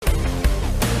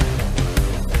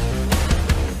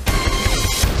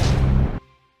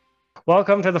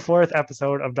Welcome to the fourth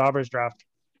episode of Dobber's Draft.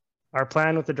 Our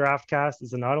plan with the DraftCast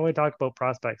is to not only talk about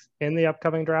prospects in the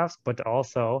upcoming drafts, but to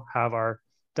also have our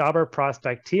Dobber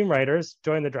prospect team writers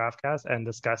join the DraftCast and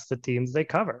discuss the teams they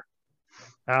cover.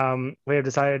 We have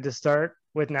decided to start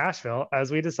with Nashville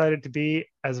as we decided to be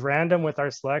as random with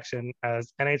our selection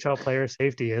as NHL player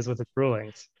safety is with its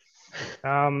rulings.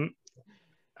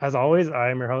 As always,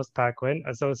 I am your host, Pat Quinn,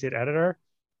 associate editor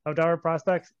of Dobber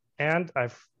Prospects, and I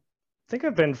think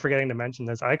I've been forgetting to mention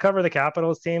this. I cover the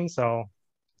Capitals team, so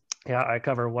yeah, I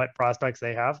cover what prospects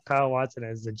they have. Kyle Watson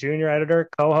is the junior editor,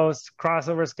 co-host,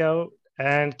 crossover scout,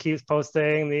 and keeps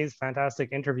posting these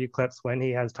fantastic interview clips when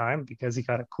he has time because he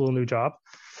got a cool new job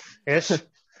ish.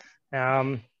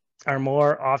 Our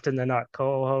more often than not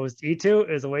co-host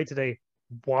E2 is away today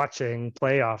watching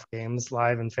playoff games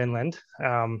live in Finland.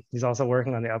 He's also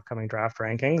working on the upcoming draft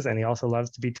rankings, and he also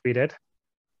loves to be tweeted.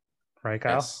 Right,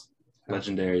 Kyle? Yes.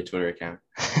 Legendary Twitter account.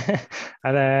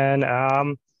 And then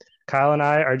Kyle and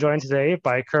I are joined today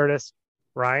by Curtis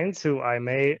Rhines, who I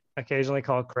may occasionally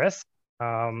call Chris.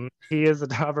 He is the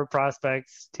Dobber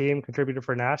Prospects team contributor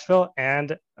for Nashville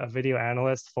and a video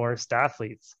analyst for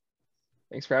Stathletes.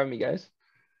 Thanks for having me, guys.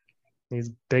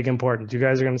 He's big important. You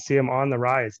guys are going to see him on the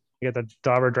rise. You get the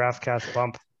Dobber DraftCast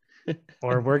bump,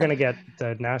 or we're going to get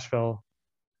the Nashville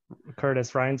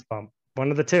Curtis Rhines bump.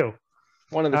 One of the two.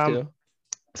 One of the two.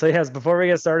 So yes, before we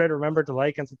get started, remember to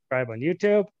like and subscribe on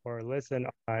YouTube or listen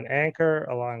on Anchor,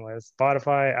 along with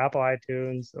Spotify, Apple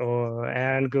iTunes,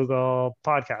 and Google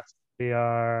Podcasts. We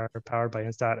are powered by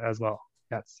Instat as well.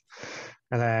 Yes.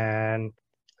 And then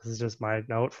this is just my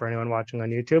note for anyone watching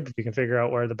on YouTube. If you can figure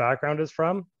out where the background is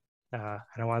from, I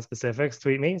don't want specifics,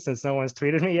 tweet me. Since no one's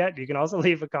tweeted me yet, you can also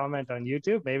leave a comment on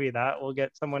YouTube. Maybe that will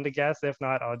get someone to guess. If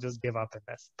not, I'll just give up in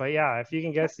this. But yeah, if you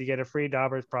can guess, you get a free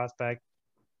Dobber's Prospect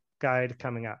guide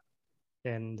coming up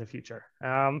in the future.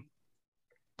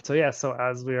 So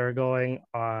as we are going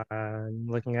on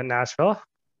looking at Nashville,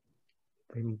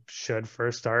 we should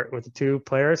first start with the two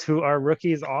players who are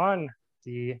rookies on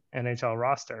the NHL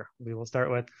roster. We will start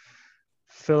with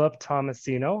Philip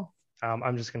Tomasino.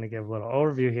 I'm just going to give a little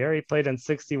overview here. He played in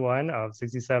 61 of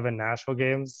 67 Nashville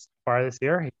games far this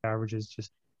year. He averages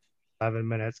just 11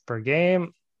 minutes per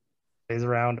game. Plays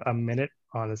around a minute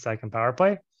on the second power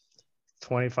play.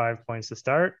 25 points to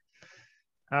start,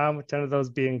 with 10 of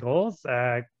those being goals.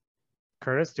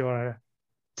 Curtis, do you want to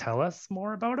tell us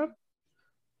more about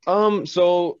him?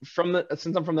 So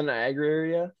since I'm from the Niagara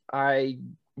area, I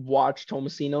watched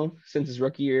Tomasino since his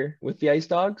rookie year with the Ice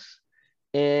Dogs,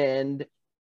 and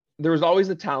there was always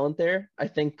the talent there. I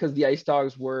think because the Ice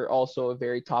Dogs were also a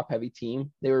very top-heavy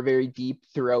team. They were very deep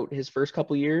throughout his first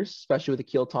couple years, especially with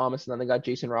Akil Thomas, and then they got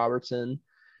Jason Robertson,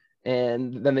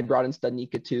 and then they brought in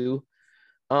Studnicka too.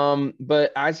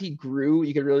 But as he grew,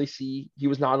 you could really see he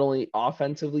was not only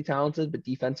offensively talented, but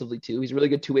defensively too. He's a really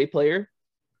good two-way player,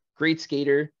 great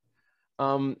skater.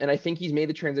 And I think he's made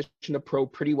the transition to pro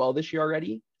pretty well this year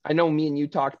already. I know me and you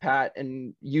talked, Pat,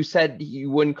 and you said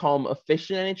you wouldn't call him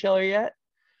efficient NHLer yet.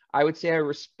 I would say I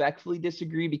respectfully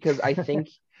disagree because I think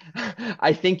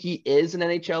I think he is an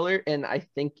NHLer, and I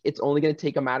think it's only going to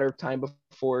take a matter of time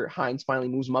before Hines finally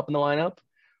moves him up in the lineup,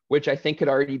 which I think could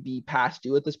already be past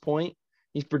due at this point.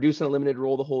 He's producing a limited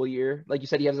role the whole year. Like you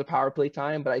said, he has a power play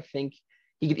time, but I think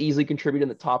he could easily contribute in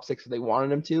the top six if they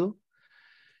wanted him to.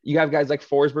 You have guys like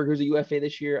Forsberg, who's a UFA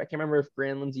this year. I can't remember if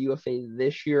Granlund's a UFA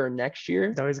this year or next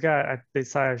year. No, they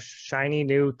saw a shiny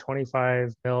new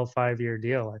 25 mil 5-year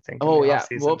deal, I think. Oh, yeah.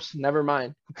 Whoops. Never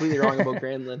mind. Completely wrong about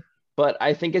Granlund. But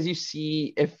I think as you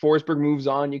see, if Forsberg moves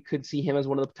on, you could see him as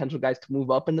one of the potential guys to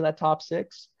move up into that top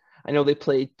six. I know they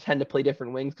tend to play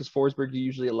different wings because Forsberg is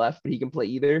usually a left, but he can play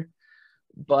either.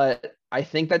 But I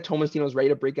think that Tomasino is ready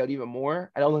to break out even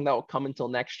more. I don't think that will come until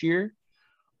next year.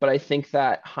 But I think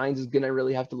that Hines is going to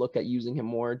really have to look at using him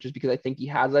more just because I think he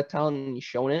has that talent and he's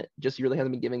shown it. Just he really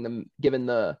hasn't been given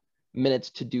the minutes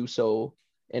to do so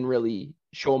and really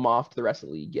show him off to the rest of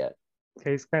the league yet.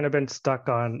 He's kind of been stuck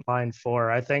on line 4.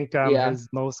 I think his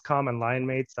most common line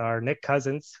mates are Nick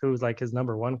Cousins, who's like his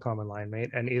number 1 common line mate,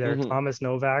 and either Thomas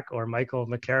Novak or Michael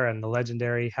McCarron, the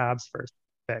legendary Habs first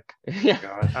pick.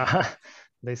 Yeah.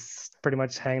 They pretty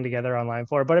much hang together on line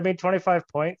 4. But I mean, 25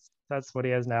 points. That's what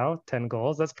he has now. 10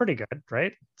 goals. That's pretty good,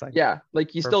 right? It's like, yeah, like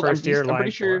he's still. I'm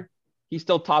pretty sure he's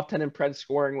still top 10 in Preds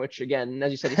scoring, which again, as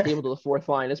you said, he's stable to the 4th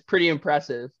line. It's pretty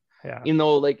impressive. Yeah. Even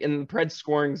though like in the Preds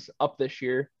scoring's up this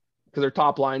year because their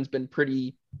top line's been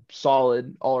pretty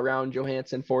solid all around.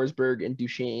 Johansson, Forsberg, and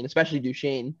Duchesne, especially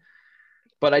Duchesne.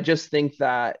 But I just think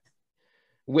that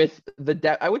with the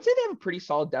depth, I would say they have a pretty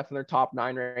solid depth in their top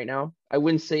 9 right now. I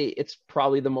wouldn't say it's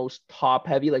probably the most top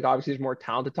heavy. Like obviously there's more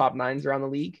talented top 9s around the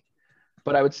league.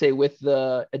 But I would say with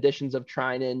the additions of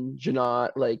Trinan,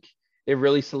 Janot, like it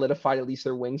really solidified at least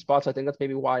their wing spots. I think that's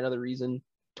maybe why another reason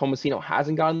Tomasino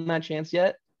hasn't gotten that chance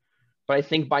yet. But I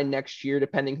think by next year,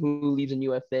 depending who leaves in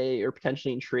UFA or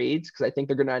potentially in trades, because I think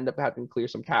they're going to end up having to clear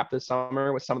some cap this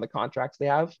summer with some of the contracts they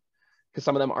have, because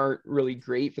some of them aren't really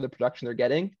great for the production they're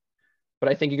getting. But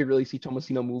I think you could really see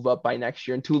Tomasino move up by next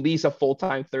year into at least a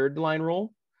full-time third line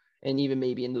role and even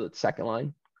maybe into the second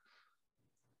line.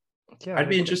 Yeah, I'd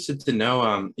be interested to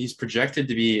know. He's projected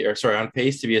to be, on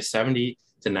pace to be a 70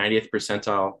 to 90th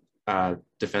percentile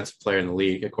defensive player in the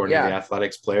league, according to the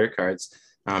Athletics player cards.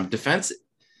 Defense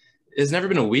has never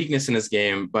been a weakness in his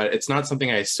game, but it's not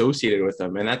something I associated with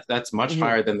him. And that's much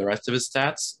higher than the rest of his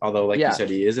stats. Although, like you said,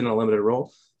 he is in a limited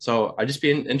role. So I'd just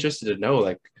be interested to know,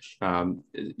 like,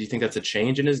 do you think that's a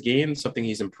change in his game, something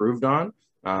he's improved on?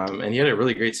 And he had a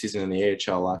really great season in the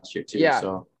AHL last year too. Yeah.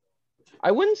 So I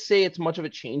wouldn't say it's much of a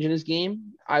change in his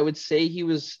game. I would say he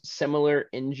was similar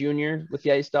in junior with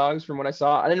the Ice Dogs from what I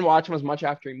saw. I didn't watch him as much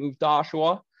after he moved to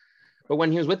Oshawa, but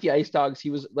when he was with the Ice Dogs, he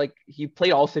was like, he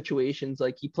played all situations.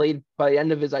 Like he played by the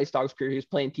end of his Ice Dogs career, he was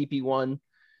playing TP1,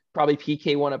 probably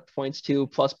PK1 at points too,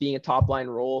 plus being a top line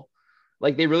role.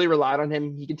 Like they really relied on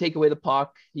him. He can take away the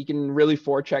puck. He can really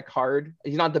forecheck hard.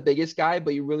 He's not the biggest guy,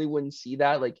 but you really wouldn't see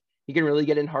that. Like he can really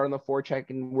get in hard on the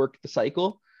forecheck and work the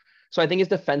cycle. So I think his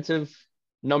defensive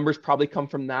numbers probably come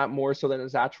from that more so than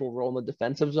his actual role in the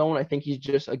defensive zone. I think he's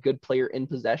just a good player in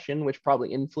possession, which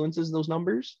probably influences those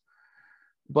numbers.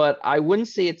 But I wouldn't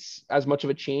say it's as much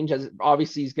of a change as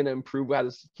obviously he's going to improve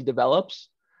as he develops.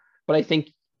 But I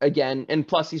think, again, and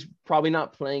plus he's probably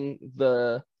not playing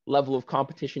the level of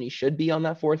competition he should be on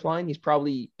that fourth line. He's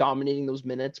probably dominating those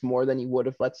minutes more than he would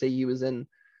if, let's say, he was in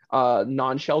a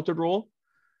non-sheltered role.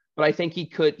 But I think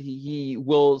he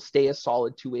will stay a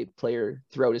solid two-way player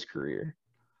throughout his career.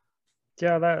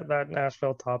 Yeah, that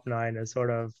Nashville top 9 is sort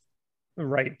of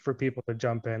right for people to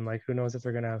jump in. Like, who knows if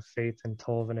they're going to have faith in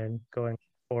Tolvanen going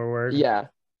forward. Yeah.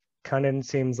 Cunnin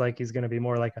seems like he's going to be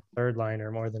more like a third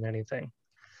liner more than anything.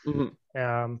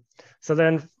 Mm-hmm. So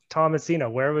then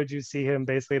Tomasino, where would you see him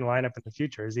basically in lineup in the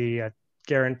future? Is he a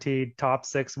guaranteed top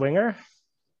 6 winger?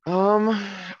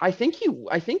 I think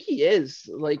he is.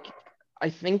 Like, I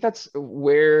think that's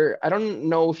where, I don't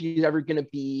know if he's ever going to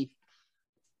be,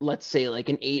 let's say, like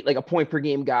an 8, like a point per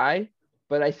game guy,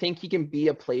 but I think he can be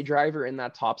a play driver in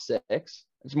that top 6.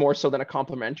 It's more so than a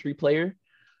complementary player.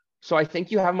 So I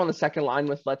think you have him on the second line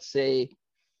with, let's say,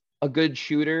 a good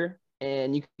shooter,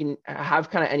 and you can have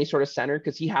kind of any sort of center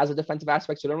because he has a defensive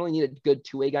aspect. So you don't really need a good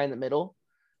two-way guy in the middle,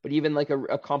 but even like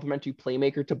a complementary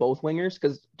playmaker to both wingers,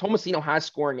 because Tomasino has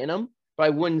scoring in him, but I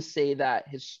wouldn't say that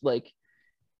his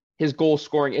goal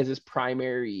scoring is his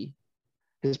primary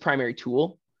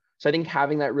tool. So I think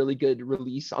having that really good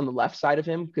release on the left side of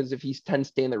him, because if he tends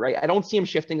to stay in the right, I don't see him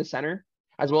shifting to center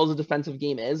as well as the defensive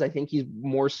game is. I think he's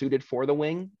more suited for the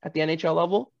wing at the NHL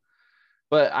level,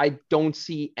 but I don't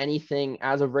see anything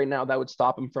as of right now that would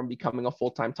stop him from becoming a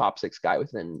full-time top 6 guy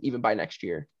within, even by next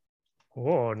year.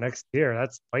 Oh, next year.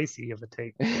 That's spicy of a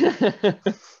take.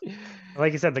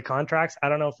 Like you said, the contracts, I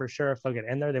don't know for sure if they'll get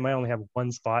in there. They might only have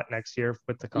one spot next year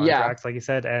with the contracts, like you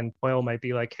said, and Boyle might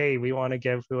be like, hey, we want to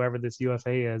give whoever this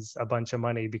UFA is a bunch of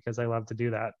money because I love to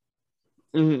do that.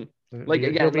 Mm-hmm. Like,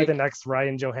 again, he'll be the next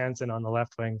Ryan Johansson on the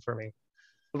left wing for me.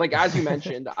 Like, as you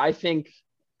mentioned, I think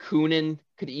Kunin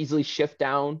could easily shift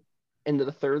down into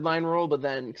the third line role, but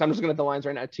then, because I'm just looking at the lines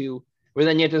right now too, but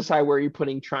then you have to decide where you're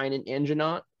putting Trinan and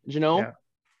Janot,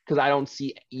 because I don't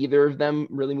see either of them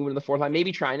really moving to the fourth line.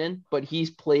 Maybe Trinan, but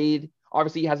he's played,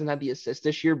 obviously he hasn't had the assist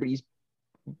this year, but he's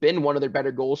been one of their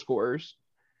better goal scorers.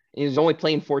 And he's only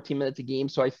playing 14 minutes a game,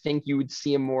 so I think you would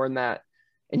see him more in that.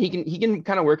 And he can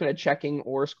kind of work in a checking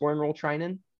or scoring role,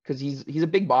 Trinan, because he's a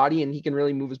big body and he can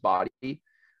really move his body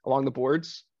along the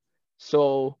boards.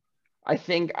 So I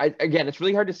think, again, it's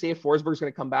really hard to say if Forsberg's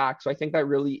going to come back. So I think that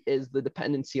really is the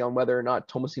dependency on whether or not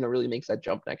Tomasino really makes that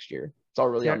jump next year. It's all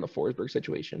really on the Forsberg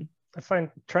situation. I find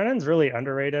Trenan's really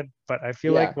underrated, but I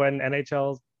feel like when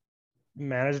NHL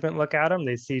management look at him,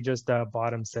 they see just a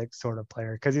bottom 6 sort of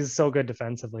player because he's so good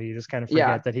defensively. You just kind of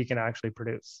forget that he can actually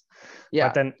produce.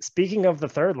 But then speaking of the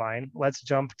third line, let's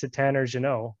jump to Tanner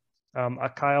Jeannot, a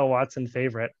Kyle Watson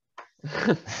favorite.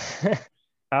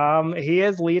 He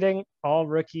is leading all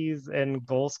rookies in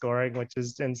goal scoring, which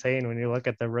is insane when you look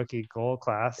at the rookie goal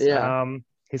class.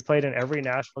 He's played in every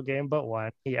Nashville game but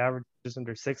one. He averaged just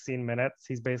under 16 minutes.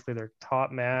 He's basically their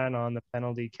top man on the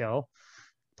penalty kill.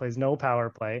 Plays no power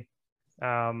play.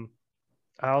 I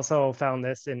also found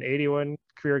this in 81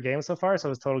 career games so far, so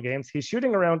his total games. He's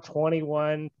shooting around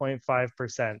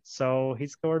 21.5%. So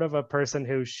he's sort of a person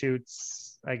who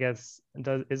shoots I guess,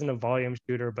 isn't a volume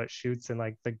shooter, but shoots in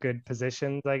like the good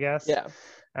positions, I guess. Yeah.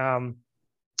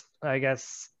 I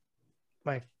guess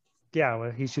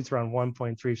well, he shoots around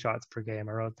 1.3 shots per game.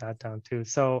 I wrote that down too.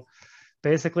 So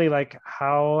basically, like,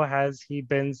 how has he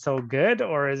been so good,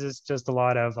 or is this just a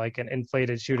lot of like an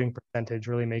inflated shooting percentage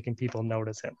really making people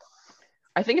notice him?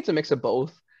 I think it's a mix of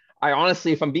both. I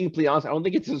honestly, if I'm being completely honest, I don't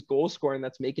think it's his goal scoring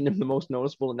that's making him the most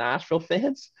noticeable to Nashville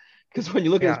fans. Because when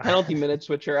you look at his penalty minutes,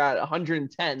 which are at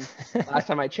 110 last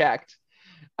time I checked,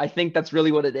 I think that's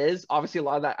really what it is. Obviously, a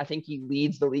lot of that, I think he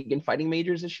leads the league in fighting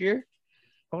majors this year.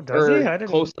 Oh, does he? I didn't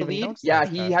close to even lead. notice Yeah, that.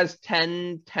 he has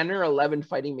 10 or 11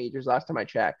 fighting majors last time I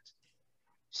checked.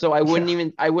 So I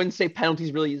wouldn't say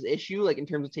penalties really his issue, like in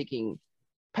terms of taking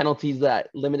penalties that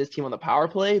limit his team on the power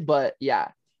play. But yeah,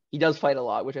 he does fight a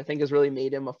lot, which I think has really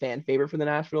made him a fan favorite for the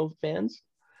Nashville fans.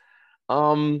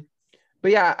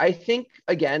 But yeah, I think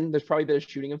again, there's probably a bit of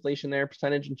shooting inflation there,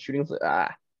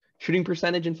 shooting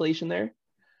percentage inflation there.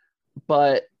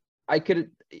 But I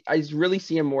really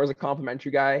see him more as a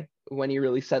complimentary guy when he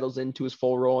really settles into his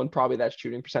full role, and probably that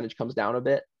shooting percentage comes down a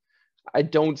bit. I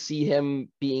don't see him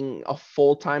being a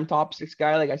full-time top six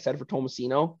guy, like I said for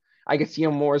Tomasino. I could see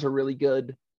him more as a really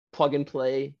good plug and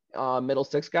play middle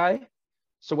six guy.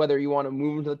 So whether you want to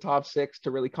move him to the top six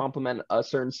to really complement a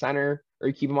certain center, or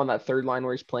you keep him on that third line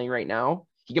where he's playing right now,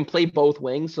 he can play both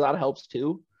wings, so that helps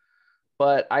too.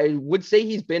 But I would say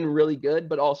he's been really good,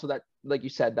 but also that, like you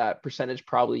said, that percentage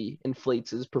probably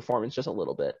inflates his performance just a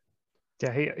little bit.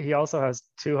 Yeah, he also has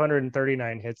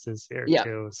 239 hits this year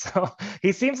too. So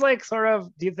he seems like sort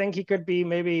of, do you think he could be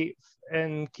maybe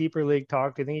in keeper league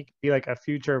talk? Do you think he could be like a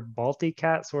future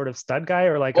multi-cat sort of stud guy,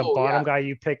 or like a bottom guy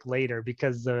you pick later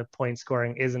because the point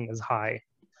scoring isn't as high?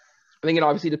 I think it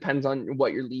obviously depends on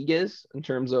what your league is in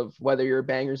terms of whether you're a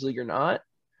bangers league or not.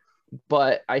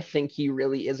 But I think he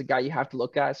really is a guy you have to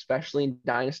look at, especially in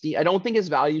Dynasty. I don't think his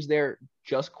value's there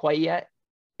just quite yet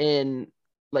in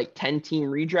like 10-team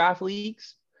redraft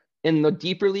leagues. In the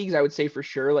deeper leagues, I would say for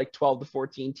sure like 12 to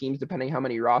 14 teams, depending how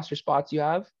many roster spots you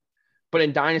have. But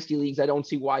in Dynasty leagues, I don't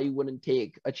see why you wouldn't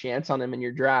take a chance on him in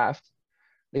your draft.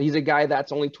 He's a guy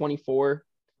that's only 24.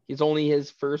 He's only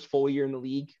his first full year in the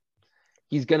league.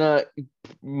 He's going to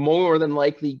more than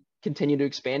likely continue to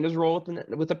expand his role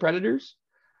with the Predators.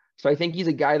 So I think he's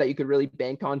a guy that you could really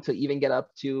bank on to even get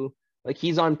up to, like,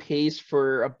 he's on pace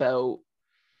for about,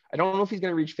 I don't know if he's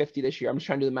going to reach 50 this year. I'm just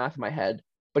trying to do the math in my head,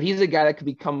 but he's a guy that could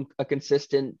become a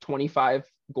consistent 25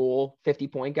 goal, 50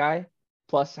 point guy,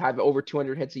 plus have over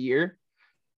 200 hits a year.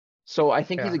 So I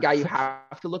think he's a guy you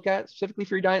have to look at specifically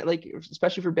for your like,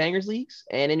 especially for bangers leagues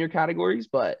and in your categories.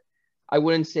 But I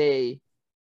wouldn't say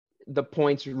the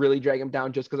points really drag him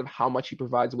down just because of how much he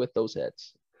provides with those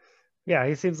hits. Yeah,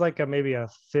 he seems like maybe a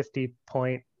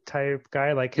 50-point type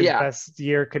guy. Like his best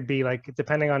year could be like,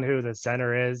 depending on who the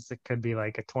center is, it could be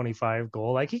like a 25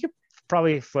 goal. Like he could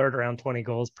probably flirt around 20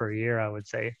 goals per year, I would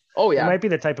say. Oh yeah, he might be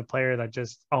the type of player that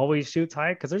just always shoots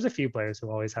high, because there's a few players who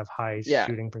always have high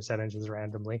shooting percentages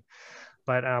randomly.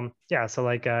 But so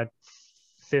like a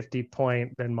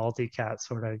 50-point then multi-cat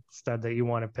sort of stud that you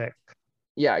want to pick.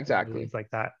 Yeah, exactly. Like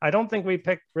that. I don't think we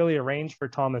picked really a range for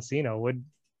Tomasino. What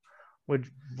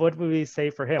would we say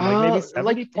for him? Like maybe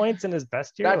 70 points in his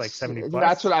best year, like 70 plus?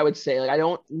 That's what I would say. Like, I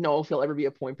don't know if he'll ever be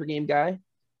a point per game guy,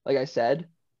 like I said,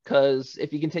 because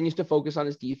if he continues to focus on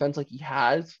his defense like he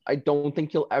has, I don't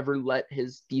think he'll ever let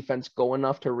his defense go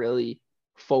enough to really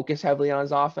focus heavily on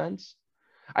his offense.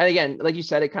 And again, like you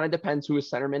said, it kind of depends who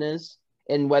his centerman is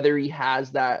and whether he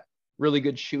has that really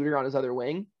good shooter on his other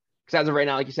wing. Because as of right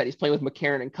now, like you said, he's playing with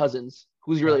McCarron and Cousins,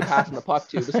 who's really passing the puck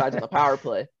to besides on the power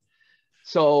play.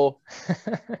 So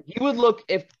he would look,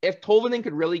 if Tolvanen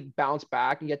could really bounce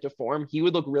back and get to form, he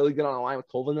would look really good on a line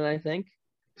with Tolvanen, I think.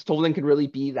 Because Tolvanen could really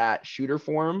be that shooter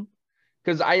for him.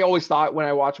 Because I always thought when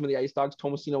I watched him with the Ice Dogs,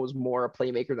 Tomasino was more a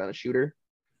playmaker than a shooter,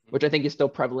 which I think is still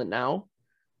prevalent now.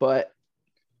 But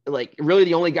like really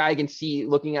the only guy I can see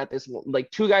looking at this, like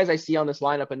two guys I see on this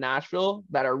lineup in Nashville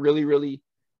that are really, really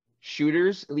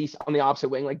shooters, at least on the opposite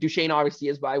wing. Like Duchesne obviously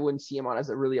is, but I wouldn't see him on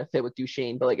as a fit with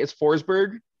Duchesne. But like it's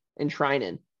Forsberg and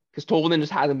Treinen, because Tolvanen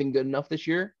just hasn't been good enough this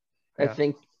year. I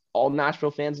think all Nashville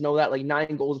fans know that. Like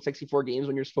 9 goals in 64 games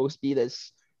when you're supposed to be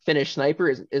this Finnish sniper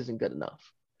isn't good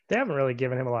enough. They haven't really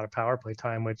given him a lot of power play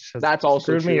time, which has that's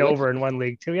also screwed true. me over in one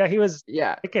league too. Yeah, he was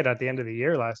wicked at the end of the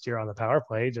year last year on the power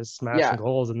play, just smashing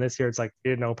goals, and this year it's like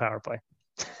he had no power play.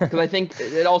 Because I think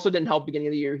it also didn't help beginning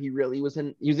of the year. He really was in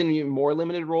an even more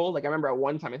limited role. Like I remember at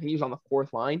one time, I think he was on the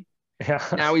 4th line. Yeah.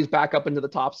 Now he's back up into the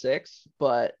top 6,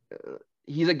 but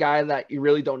he's a guy that you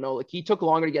really don't know. Like he took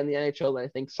longer to get in the NHL than I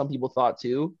think some people thought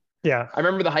too. Yeah. I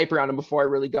remember the hype around him before I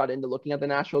really got into looking at the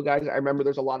Nashville guys. I remember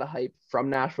there's a lot of hype from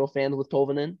Nashville fans with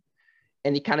Tolvanen,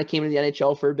 and he kind of came into the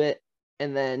NHL for a bit,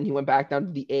 and then he went back down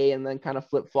to the A and then kind of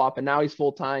flip-flop, and now he's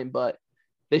full-time, but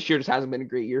this year just hasn't been a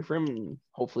great year for him, and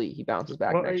hopefully he bounces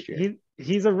back next year.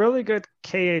 He's a really good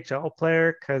KHL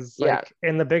player because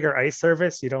in the bigger ice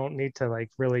service, you don't need to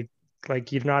really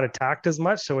you're not attacked as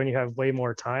much. So when you have way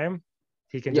more time,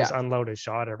 he can just unload his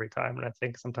shot every time. And I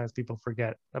think sometimes people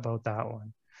forget about that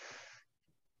one.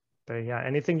 But yeah,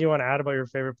 anything you want to add about your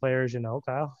favorite players,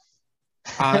 Kyle?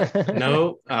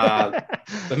 No.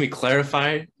 Let me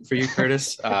clarify for you,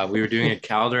 Curtis. We were doing a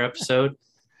Calder episode,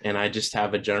 and I just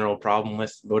have a general problem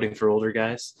with voting for older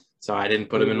guys. So I didn't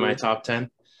put him in my top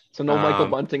 10. So no Michael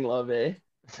Bunting love, eh?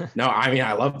 No, I mean,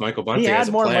 I love Michael Bunting. He had as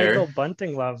a more player. Michael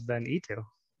Bunting love than E2.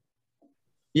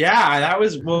 Yeah, that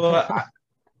was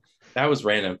that was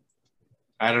random.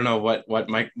 I don't know what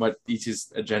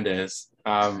E2's agenda is.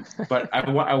 But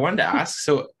I wanted to ask.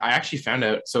 So I actually found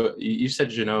out. So you said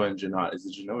Jeannot and Jeannot. Is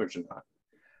it Jeannot or Jeannot?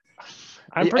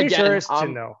 I'm pretty sure it's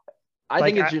Jeannot. I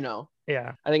think it's Jeannot.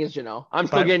 Yeah, I think it's Jeannot. I'm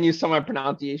still getting used to some of my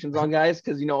pronunciations on guys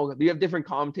because we have different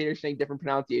commentators saying different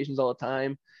pronunciations all the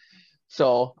time.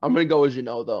 So I'm gonna go with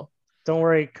Jeannot though. Don't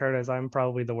worry, Curtis. I'm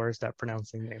probably the worst at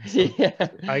pronouncing names. So yeah,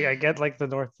 I get the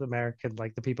North American,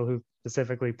 the people who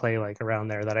specifically play around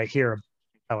there that I hear.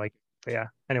 But yeah.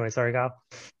 Anyway, sorry, Kyle.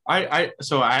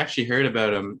 So I actually heard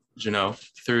about Jeannot,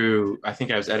 through, I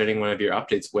think I was editing one of your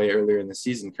updates way earlier in the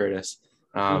season, Curtis.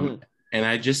 And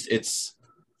I just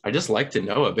like to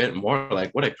know a bit more.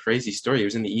 What a crazy story. He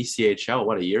was in the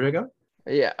ECHL, a year ago?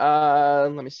 Yeah.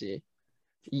 Let me see.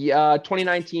 Yeah,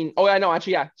 2019. Oh, yeah, no,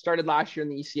 actually, yeah. Started last year in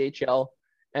the ECHL.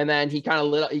 And then he kind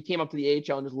of he came up to the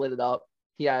AHL and just lit it up.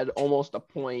 He had almost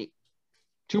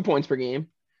 2 points per game.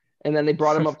 And then they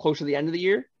brought him up close to the end of the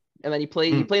year. And then he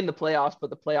played in the playoffs,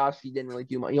 but the playoffs he didn't really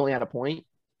do much. He only had a point.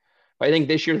 But I think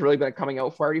this year's really been a coming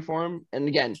out party for him. And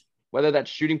again, whether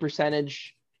that's shooting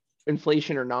percentage,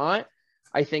 inflation or not,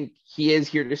 I think he is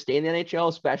here to stay in the NHL,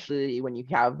 especially when you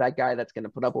have that guy that's going to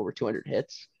put up over 200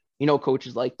 hits.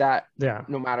 Coaches like that. Yeah.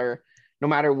 No matter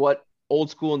what,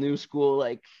 old school, new school,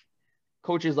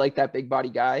 coaches like that big body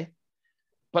guy.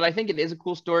 But I think it is a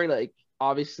cool story.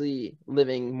 Obviously,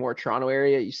 living more Toronto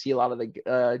area, you see a lot of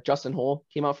the Justin Hull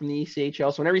came out from the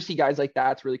ECHL. So whenever you see guys like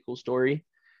that, it's a really cool story.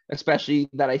 Especially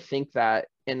that I think that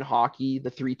in hockey,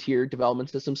 the 3-tier development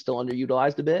system is still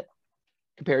underutilized a bit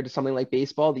compared to something like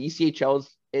baseball. The ECHL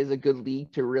is a good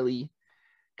league to really,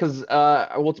 because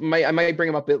I might bring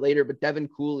him up a bit later, but Devin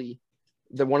Cooley,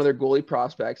 one of their goalie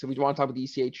prospects. If we want to talk about the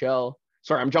ECHL,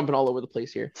 sorry, I'm jumping all over the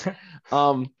place here.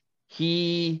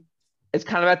 He is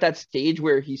kind of at that stage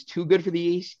where he's too good for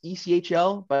the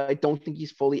ECHL, but I don't think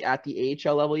he's fully at the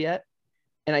AHL level yet.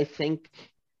 And I think,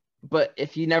 but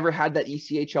if he never had that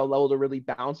ECHL level to really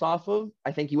bounce off of,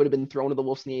 I think he would have been thrown to the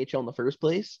Wolves in the AHL in the first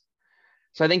place.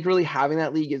 So I think really having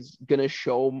that league is going to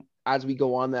show as we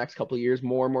go on the next couple of years,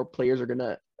 more and more players are going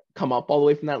to come up all the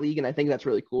way from that league. And I think that's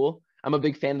really cool. I'm a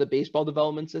big fan of the baseball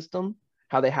development system,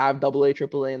 how they have AA,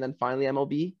 AAA, and then finally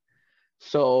MLB.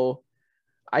 So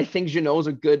I think Jeannot's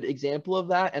a good example of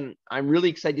that. And I'm really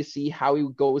excited to see how he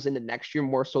goes into next year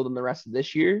more so than the rest of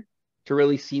this year to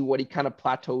really see what he kind of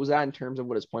plateaus at in terms of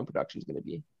what his point production is going to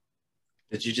be.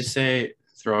 Did you just say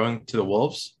throwing to the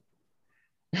Wolves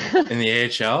in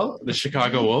the AHL, the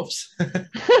Chicago Wolves?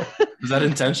 Was that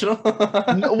intentional?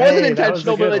 No, it wasn't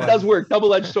intentional, but it does work.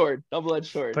 Double-edged sword.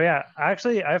 But yeah,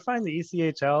 actually, I find the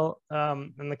ECHL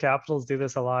and the Capitals do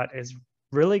this a lot is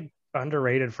really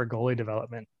underrated for goalie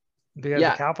development. Because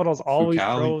the Capitals always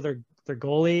throw their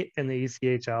goalie in the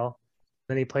ECHL.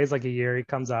 Then he plays a year, he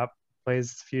comes up,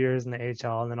 plays a few years in the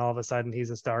AHL, and then all of a sudden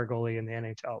he's a star goalie in the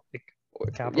NHL.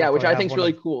 Which I think is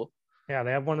really cool. Yeah,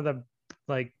 they have one of the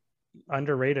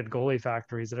underrated goalie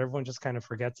factories that everyone just kind of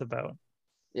forgets about.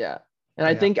 Yeah. And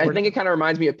I think it kind of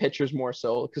reminds me of pitchers more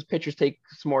so because pitchers take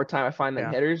some more time, I find,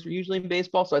 than hitters usually in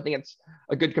baseball. So I think it's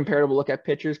a good comparable look at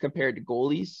pitchers compared to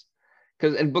goalies.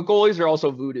 But goalies are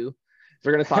also voodoo.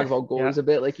 We're going to talk about goalies a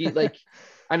bit.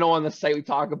 I know on the site we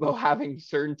talk about having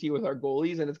certainty with our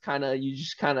goalies, and it's you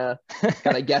just kind of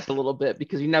guess a little bit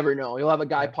because you never know. You'll have a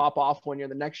guy pop off 1 year,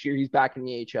 the next year he's back in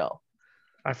the AHL.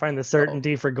 I find the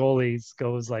certainty for goalies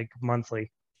goes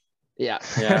monthly. Yeah.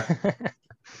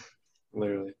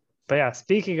 Literally. But yeah,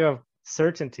 speaking of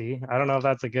certainty, I don't know if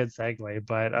that's a good segue,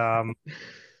 but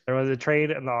there was a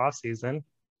trade in the offseason,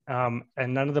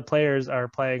 and none of the players are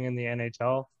playing in the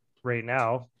NHL right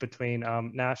now between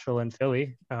Nashville and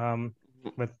Philly,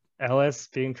 with Ellis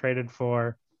being traded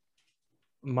for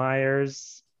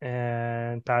Myers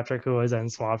and Patrick, who was then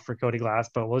swapped for Cody Glass,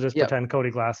 but we'll just pretend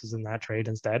Cody Glass was in that trade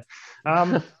instead.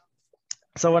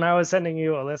 So when I was sending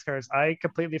you a list, cards, I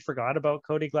completely forgot about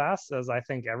Cody Glass, as I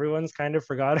think everyone's kind of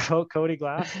forgot about Cody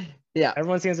Glass. Yeah.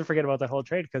 Everyone seems to forget about the whole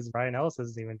trade because Ryan Ellis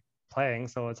isn't even playing,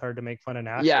 so it's hard to make fun of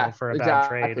Nashville for a bad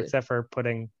trade, except for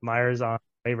putting Myers on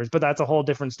waivers. But that's a whole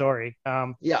different story.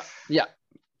 Yeah. But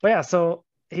yeah, so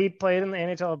he played in the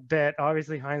NHL a bit.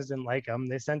 Obviously, Hines didn't like him.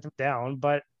 They sent him down.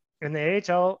 But in the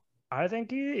AHL, I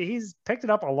think he's picked it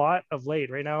up a lot of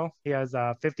late. Right now, he has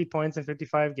 50 points in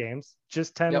 55 games,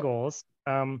 just 10 goals.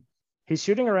 He's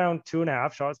shooting around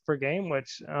 2.5 shots per game,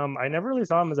 which I never really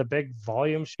saw him as a big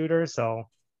volume shooter. So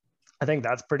I think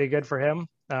that's pretty good for him.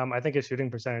 I think his shooting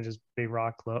percentage is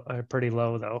pretty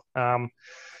low though.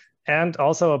 And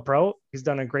also a pro. He's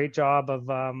done a great job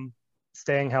of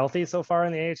staying healthy so far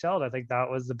in the AHL. I think that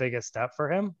was the biggest step for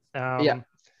him.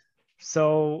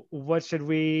 So what should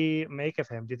we make of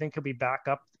him? Do you think he'll be back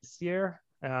up this year?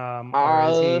 Or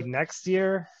is he next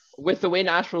year? With the way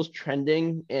Nashville's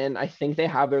trending, and I think they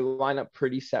have their lineup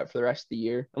pretty set for the rest of the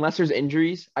year. Unless there's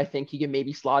injuries, I think he can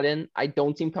maybe slot in. I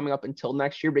don't see him coming up until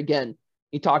next year. But again,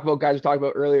 you talk about guys we talked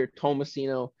about earlier,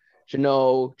 Tomasino,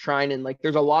 Jeannot, Treinen. Like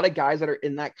there's a lot of guys that are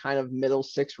in that kind of middle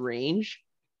six range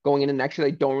going into next year.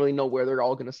 They don't really know where they're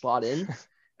all going to slot in.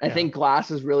 I think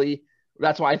Glass is really,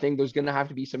 that's why I think there's going to have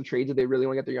to be some trades if they really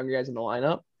want to get their younger guys in the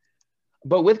lineup.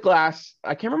 But with Glass,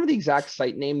 I can't remember the exact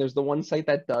site name. There's the one site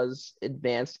that does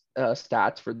advanced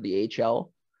stats for the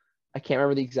AHL. I can't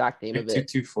remember the exact name of it.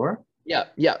 224? Yeah.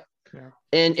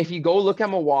 And if you go look at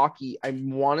Milwaukee, I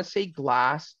want to say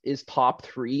Glass is top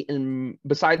 3 in,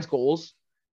 besides goals,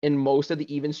 in most of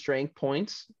the even strength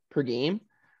points per game.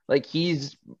 Like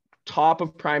he's top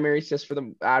of primary assists for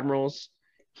the Admirals.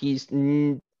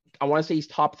 I want to say he's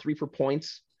top 3 for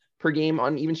points per game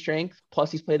on even strength.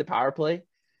 Plus he's played the power play.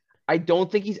 I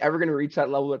don't think he's ever going to reach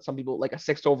that level that some people, like a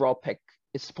 6th overall pick,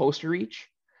 is supposed to reach.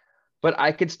 But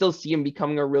I could still see him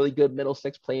becoming a really good middle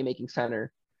 6 playmaking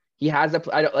center. He has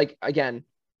again,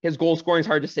 his goal scoring is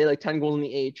hard to say, like 10 goals in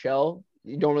the AHL.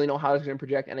 You don't really know how he's going to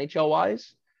project NHL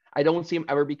wise. I don't see him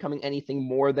ever becoming anything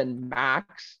more than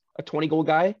max a 20 goal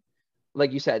guy.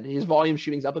 Like you said, his volume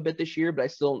shooting's up a bit this year, but I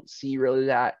still don't see really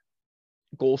that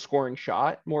goal scoring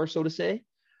shot, more so to say.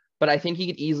 But I think he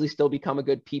could easily still become a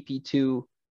good PP2,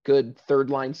 good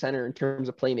third line center in terms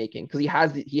of playmaking, because he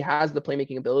has the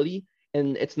playmaking ability,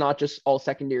 and it's not just all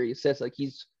secondary assists. Like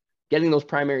he's getting those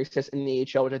primary assists in the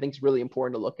AHL, which I think is really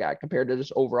important to look at compared to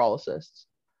just overall assists.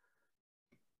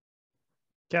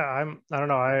 Yeah, I don't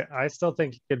know. I still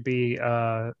think he could be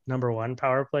number 1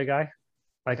 power play guy.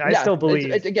 Like I still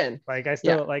believe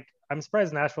I'm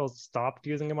surprised Nashville stopped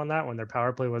using him on that when their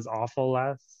power play was awful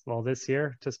this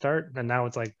year to start, and now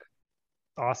it's like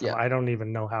awesome. I don't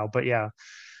even know how, but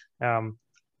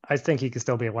I think he could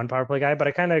still be a 1 power play guy. But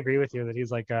I kind of agree with you that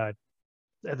he's like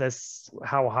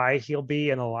how high he'll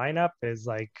be in a lineup is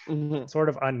like sort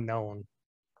of unknown.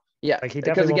 Yeah, like he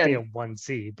definitely won't be a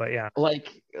 1C, but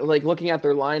like looking at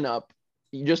their lineup,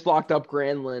 you just locked up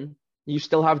Granlund. You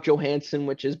still have Johansson,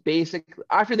 which is basically,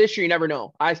 after this year, you never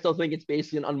know. I still think it's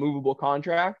basically an unmovable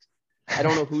contract. I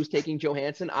don't know who's taking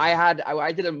Johansson. I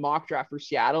did a mock draft for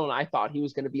Seattle, and I thought he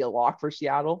was going to be a lock for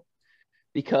Seattle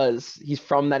because he's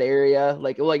from that area,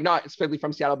 like not specifically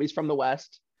from Seattle, but he's from the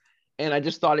West. And I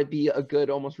just thought it'd be a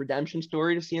good almost redemption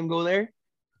story to see him go there.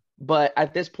 But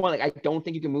at this point, like I don't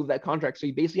think you can move that contract. So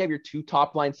you basically have your 2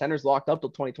 top line centers locked up till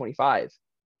 2025.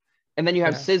 And then you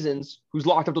have Sissons, who's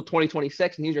locked up till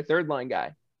 2026, and he's your third line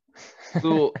guy.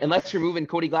 So unless you're moving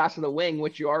Cody Glass to the wing,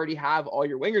 which you already have all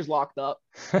your wingers locked up,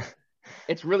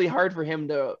 it's really hard for him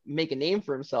to make a name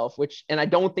for himself, and I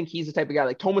don't think he's the type of guy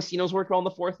like Tomasino's worked well on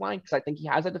the 4th line because I think he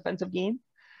has a defensive game.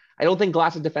 I don't think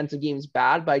Glass's defensive game is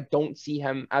bad, but I don't see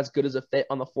him as good as a fit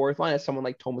on the 4th line as someone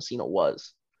like Tomasino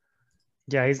was.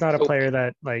 Yeah, he's not a player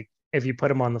that, like, if you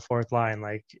put him on the 4th line,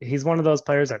 like he's one of those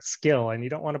players that skill, and you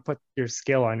don't want to put your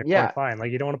skill on your 4th line.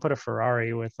 Like you don't want to put a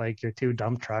Ferrari with like your 2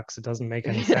 dump trucks. It doesn't make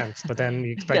any sense. But then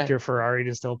you expect your Ferrari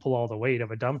to still pull all the weight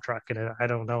of a dump truck, and I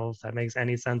don't know if that makes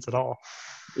any sense at all.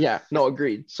 Yeah, no,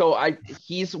 agreed. So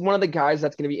he's one of the guys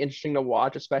that's going to be interesting to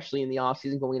watch, especially in the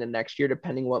offseason going into next year,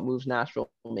 depending what moves Nashville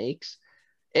makes.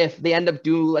 If they end up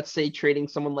let's say, trading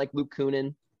someone like Luke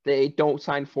Kunin, they don't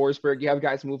sign Forsberg, you have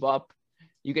guys move up.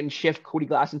 You can shift Cody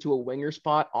Glass into a winger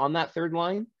spot on that 3rd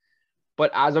line.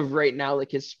 But as of right now, like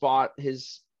his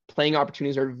playing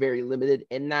opportunities are very limited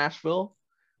in Nashville.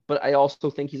 But I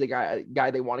also think he's a guy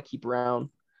they want to keep around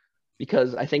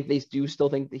because I think they do still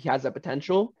think that he has that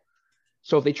potential.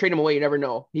 So if they trade him away, you never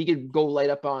know. He could go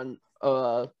light up on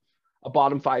a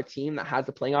bottom 5 team that has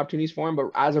the playing opportunities for him.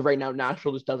 But as of right now,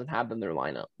 Nashville just doesn't have them in their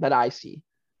lineup that I see.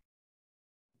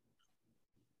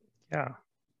 Yeah.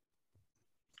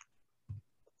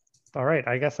 All right,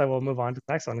 I guess I will move on to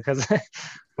the next one because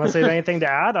unless there's anything to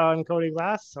add on Cody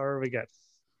Glass, or are we good?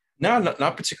 No,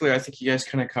 not particularly. I think you guys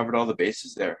kind of covered all the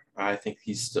bases there. I think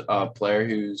he's a player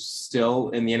who's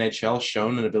still in the NHL,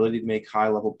 shown an ability to make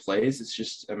high-level plays. It's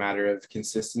just a matter of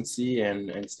consistency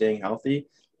and staying healthy.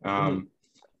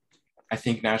 I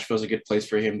think Nashville is a good place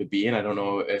for him to be, and I don't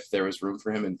know if there was room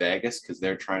for him in Vegas because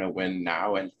they're trying to win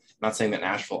now. And I'm not saying that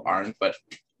Nashville aren't, but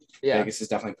Vegas has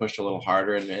definitely pushed a little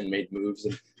harder and made moves.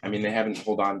 And I mean, they haven't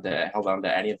held on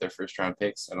to any of their first-round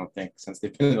picks, I don't think, since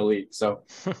they've been in the league. So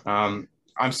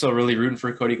I'm still really rooting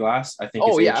for Cody Glass. I think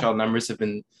his AHL numbers have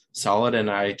been solid, and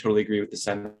I totally agree with the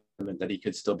sentiment that he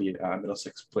could still be a middle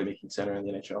six playmaking center in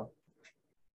the NHL.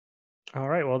 All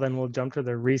right, well, then we'll jump to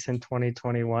the recent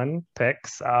 2021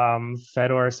 picks.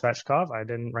 Fedor Svechkov, I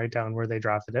didn't write down where they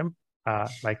drafted him.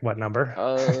 Like what number?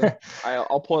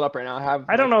 I'll pull it up right now.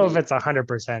 I don't know if it's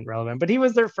 100% relevant, but he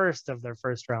was their first of their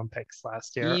first round picks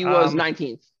last year. He was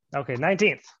 19th. Okay,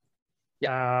 19th.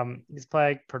 Yeah. He's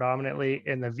played predominantly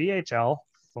in the VHL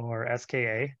for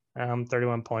SKA,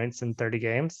 31 points in 30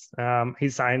 games. He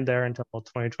signed there until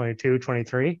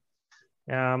 2022-23.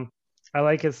 I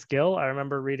like his skill. I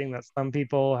remember reading that some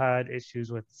people had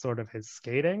issues with sort of his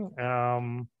skating.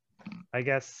 I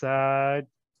guess, do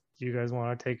you guys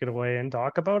want to take it away and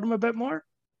talk about him a bit more?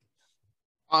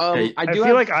 I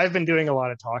feel like I've been doing a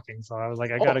lot of talking, so I was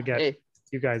like, I got to get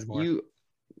you guys more.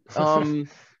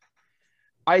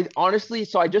 I honestly,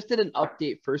 so I just did an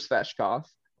update for Svechkov,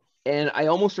 and I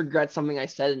almost regret something I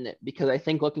said in it because I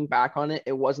think looking back on it,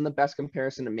 it wasn't the best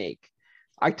comparison to make.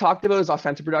 I talked about his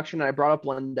offensive production and I brought up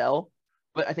Lundell,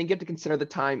 but I think you have to consider the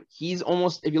time. He's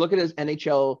almost, if you look at his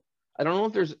NHL, I don't know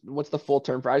if there's, what's the full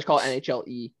term for it? I just call it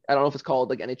NHLE. I don't know if it's called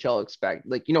like NHL expect,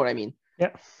 like, you know what I mean?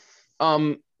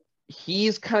 Yeah.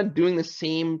 He's kind of doing the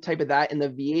same type of that in the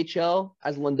VHL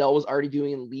as Lundell was already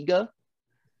doing in Liga.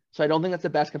 So I don't think that's the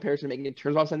best comparison to make in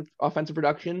terms of offensive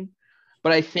production.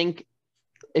 But I think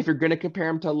if you're going to compare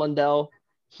him to Lundell,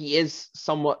 he is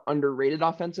somewhat underrated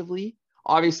offensively.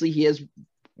 Obviously, he is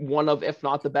one of, if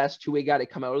not the best two-way guy to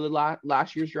come out of the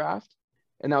last year's draft.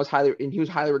 And he was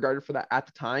highly regarded for that at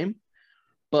the time.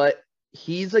 But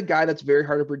he's a guy that's very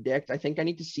hard to predict. I think I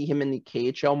need to see him in the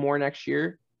KHL more next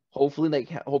year. Hopefully,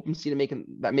 hope and see to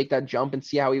make that jump and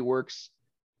see how he works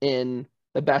in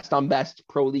the best on best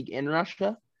pro league in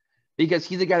Russia. Because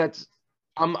he's a guy that's,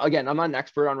 I'm not an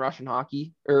expert on Russian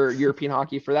hockey or European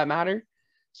hockey for that matter.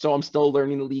 So I'm still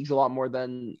learning the leagues a lot more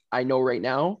than I know right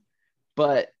now.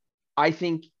 But I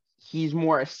think he's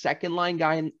more a second line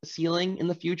guy in ceiling in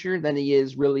the future than he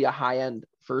is really a high end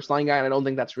first line guy. And I don't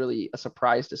think that's really a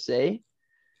surprise to say.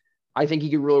 I think he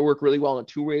could really work really well in a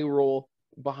two-way role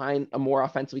behind a more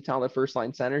offensively talented first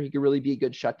line center. He could really be a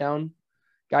good shutdown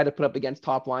guy to put up against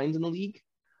top lines in the league.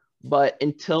 But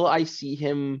until I see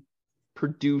him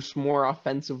produce more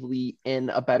offensively in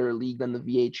a better league than the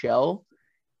VHL,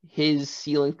 his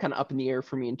ceiling's kind of up in the air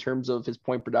for me in terms of his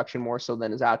point production more so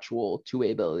than his actual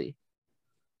two-way ability.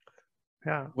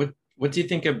 Yeah. What do you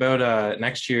think about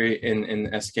next year in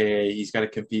SKA? He's got to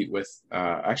compete with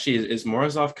actually is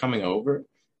Morozov coming over?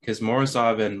 Because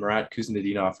Morozov and Murat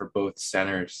Kuznetsov are both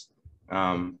centers.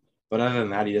 But other than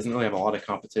that, he doesn't really have a lot of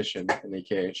competition in the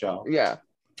KHL. Yeah.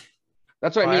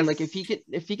 That's what I mean. Like if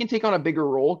he can take on a bigger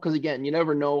role, because again, you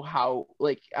never know how,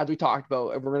 like, as we talked about,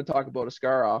 we're going to talk about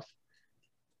Askarov,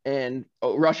 and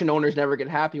Russian owners never get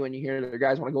happy when you hear their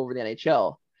guys want to go over the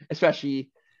NHL, especially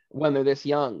when they're this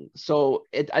young. So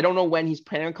I don't know when he's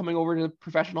planning on coming over to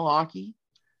professional hockey.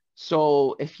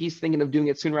 So if he's thinking of doing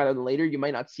it sooner rather than later, you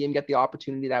might not see him get the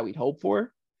opportunity that we'd hope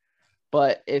for.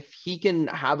 But if he can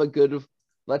have a good,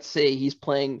 let's say he's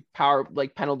playing power,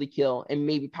 like penalty kill and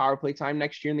maybe power play time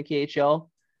next year in the KHL,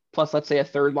 plus let's say a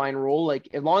third line role, like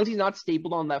as long as he's not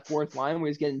stapled on that fourth line where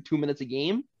he's getting 2 minutes a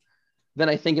game, then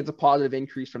I think it's a positive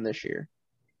increase from this year.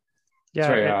 Yeah.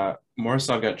 Sorry,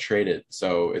 Morozov got traded,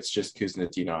 so it's just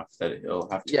Kuznetsov that he'll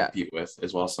have to compete with,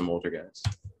 as well as some older guys.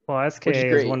 Well, SKA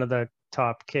is one of the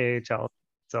top KHL,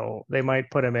 so they might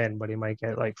put him in, but he might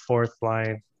get like fourth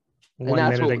line. And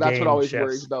that's what always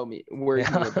worries me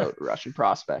about Russian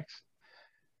prospects.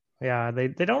 Yeah, they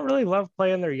don't really love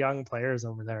playing their young players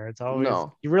over there. It's always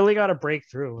you really got to break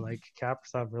through. Like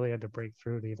Kaprizov really had to break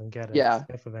through to even get a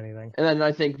sniff of anything. And then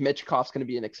I think Michkov's going to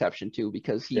be an exception too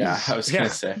because I was going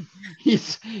to say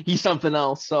he's something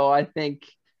else. So I think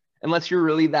unless you're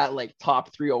really that like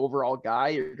top 3 overall guy,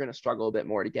 you're going to struggle a bit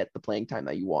more to get the playing time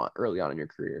that you want early on in your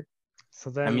career.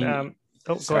 So then,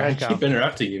 go ahead, Cal. I keep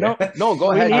interrupting you. No,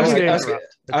 go ahead.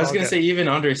 I was going to say even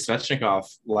Andrei Svechnikov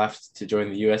left to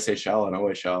join the USHL and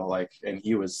OHL, and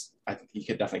I think he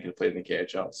definitely could have played in the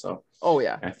KHL. So,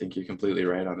 I think you're completely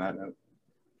right on that note.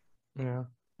 Yeah.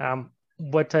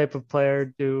 What type of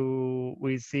player do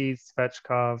we see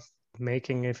Svechkov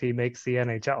making if he makes the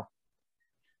NHL?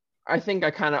 I think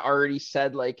I kind of already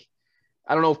said, like,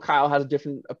 I don't know if Kyle has a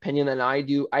different opinion than I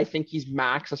do. I think he's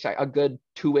max a good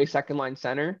two-way second line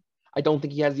center. I don't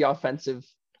think he has the offensive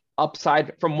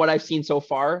upside from what I've seen so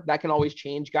far. That can always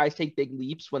change. Guys take big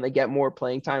leaps when they get more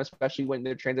playing time, especially when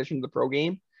they're transitioning to the pro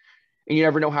game. And you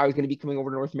never know how he's going to be coming over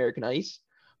to North American ice.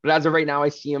 But as of right now, I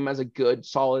see him as a good,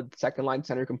 solid second line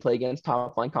center who can play against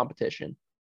top line competition.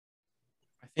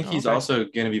 I think he's also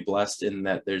going to be blessed in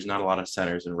that there's not a lot of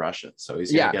centers in Russia, so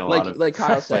he's going to get a lot of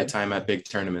Kyle play time at big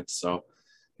tournaments. So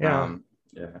yeah,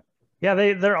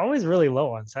 they're always really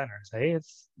low on centers. Hey,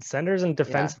 it's centers and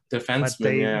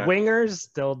defensemen. Wingers,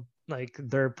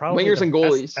 they're probably wingers and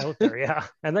goalies out there. Yeah,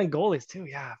 and then goalies too.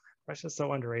 Yeah, Russia's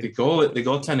so underrated. The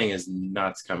goaltending is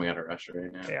nuts coming out of Russia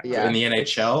right now. Yeah. In the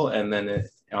NHL, and then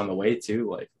on the way too.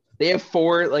 Like they have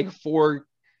four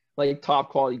top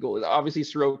quality goalies. Obviously,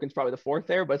 Sorokin's probably the fourth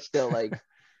there, but still, like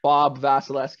Bob,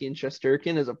 Vasilevsky, and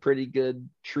Shesterkin is a pretty good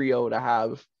trio to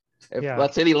have.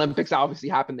 Let's say the Olympics obviously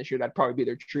happened this year, that'd probably be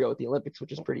their trio at the Olympics,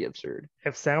 which is pretty absurd.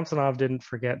 If Samsonov didn't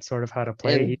forget sort of how to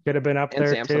play, he could have been up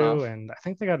there Samsonov too. And I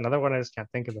think they got another one. I just can't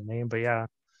think of the name, but yeah,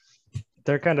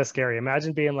 they're kind of scary.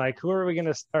 Imagine being like, who are we going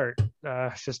to start?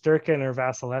 Shesterkin or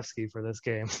Vasilevsky for this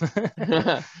game?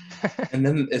 And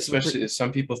then especially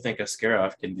some people think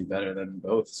Askarov can do better than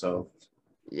both. So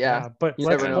yeah, but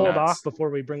let's hold off before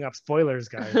we bring up spoilers,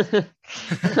 guys.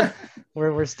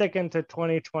 We're sticking to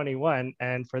 2021,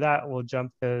 and for that we'll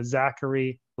jump to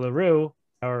Zachary Leroux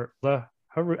or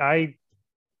I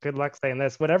good luck saying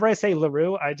this. Whenever I say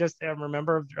Leroux, I just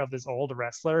remember of this old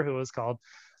wrestler who was called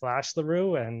Flash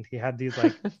Leroux, and he had these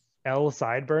like L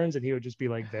sideburns, and he would just be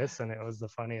like this, and it was the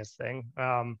funniest thing.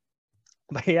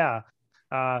 But yeah,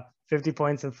 50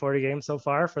 points in 40 games so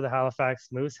far for the Halifax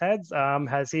Mooseheads.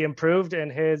 Has he improved in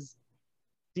his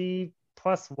D+1?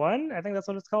 I think that's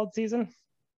what it's called season.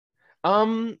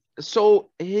 So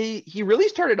he really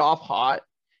started off hot.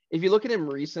 If you look at him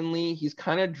recently, he's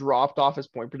kind of dropped off his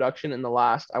point production in the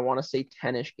last, I want to say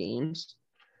 10-ish games.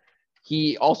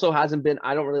 He also hasn't been,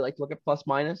 I don't really like to look at plus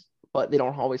minus, but they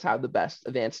don't always have the best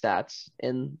advanced stats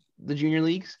in the junior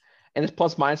leagues. And his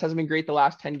plus minus hasn't been great the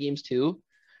last 10 games too.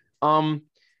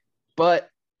 But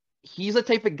he's a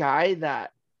type of guy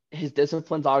that his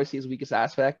discipline's obviously his weakest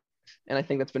aspect. And I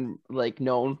think that's been like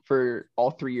known for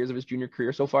all 3 years of his junior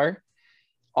career so far.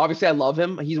 Obviously, I love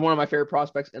him. He's one of my favorite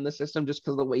prospects in the system just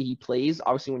because of the way he plays.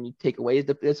 Obviously, when you take away his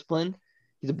discipline,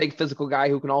 he's a big physical guy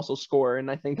who can also score. And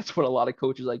I think that's what a lot of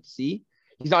coaches like to see.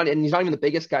 He's not even the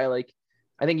biggest guy. Like,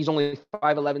 I think he's only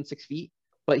 5'11", 6 feet,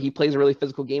 but he plays a really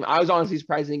physical game. I was honestly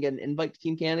surprised he didn't get an invite to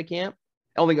Team Canada camp.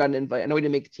 I only got an invite. I know he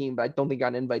didn't make the team, but I don't think he got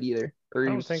an invite either. I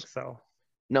don't think so.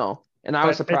 No. And I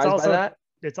was surprised by that.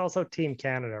 It's also Team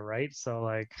Canada, right? So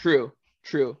like True.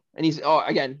 And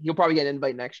he'll probably get an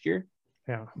invite next year.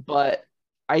 Yeah. But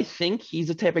I think he's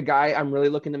the type of guy I'm really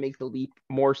looking to make the leap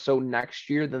more so next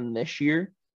year than this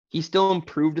year. He still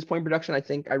improved his point production. I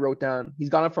think I wrote down he's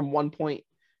gone up from 1 point.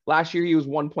 Last year he was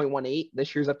 1.18.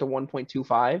 This year's up to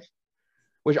 1.25,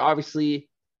 which obviously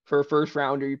for a first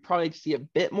rounder, you probably see a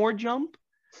bit more jump.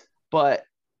 But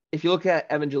if you look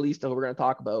at Evangelista, who we're going to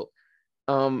talk about,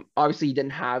 obviously he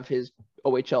didn't have his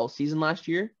OHL season last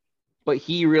year, but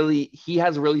he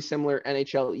has a really similar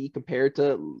NHLE compared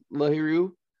to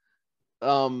Leroux,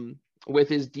 with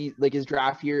his his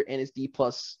draft year and his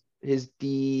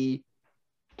D+2.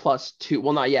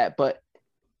 Well, not yet, but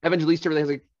Evangelista really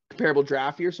has a comparable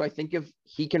draft year. So I think if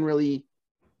he can really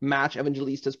match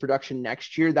Evangelista's production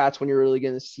next year, that's when you're really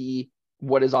going to see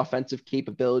what his offensive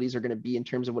capabilities are going to be in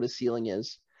terms of what his ceiling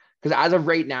is. Because as of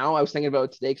right now, I was thinking about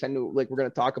it today because I knew we're going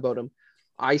to talk about him.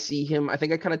 I see him. I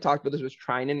think I kind of talked about this with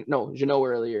Jeannot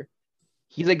earlier.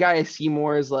 He's a guy I see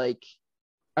more as like,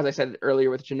 as I said earlier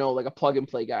with Jeannot, like a plug and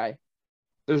play guy.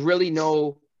 There's really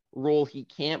no role he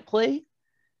can't play.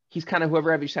 He's kind of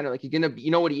whoever have your center. Like he's gonna be,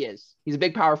 you know what he is. He's a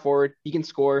big power forward. He can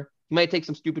score. He might take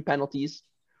some stupid penalties,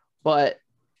 but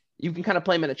you can kind of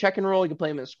play him in a checking role. You can play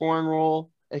him in a scoring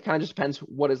role. It kind of just depends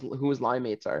who his line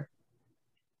mates are.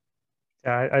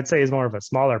 Yeah, I'd say he's more of a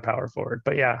smaller power forward,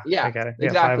 but yeah, I get it. Yeah,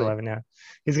 exactly. 5'11", yeah.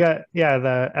 He's got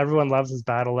everyone loves his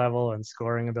battle level and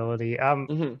scoring ability.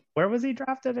 Where was he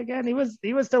drafted again? He was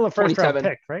still a first round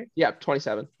pick, right? Yeah,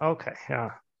 27. Okay,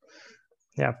 yeah.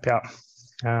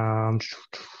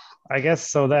 I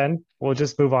guess so. Then we'll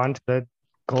just move on to the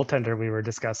goaltender we were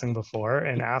discussing before,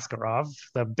 and Askarov,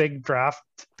 the big draft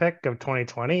pick of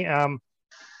 2020.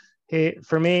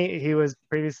 For me, he was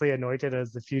previously anointed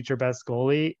as the future best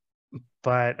goalie.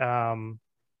 But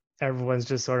everyone's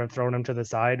just sort of thrown him to the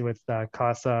side with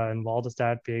Casa and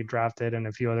Waldestad being drafted and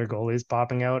a few other goalies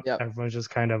popping out. Yep. Everyone's just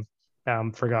kind of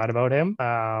forgot about him.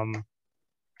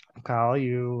 Kyle,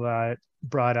 you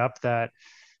brought up that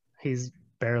he's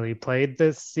barely played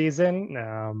this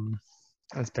season.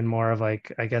 It's been more of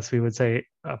like, I guess we would say,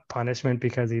 a punishment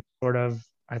because he's sort of,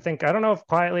 I don't know if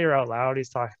quietly or out loud he's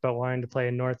talking about wanting to play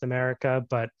in North America,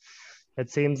 but it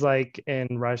seems like in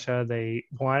Russia they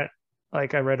want,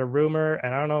 like I read a rumor,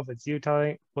 and I don't know if it's you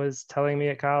telling me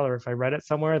it, Kyle, or if I read it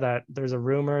somewhere, that there's a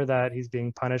rumor that he's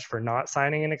being punished for not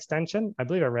signing an extension. I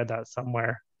believe I read that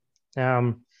somewhere.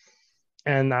 And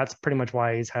that's pretty much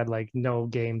why he's had like no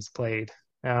games played.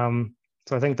 So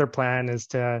I think their plan is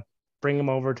to bring him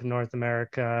over to North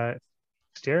America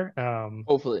next year.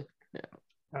 Hopefully.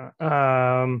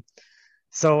 Yeah.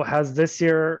 So has this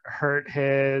year hurt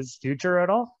his future at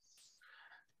all?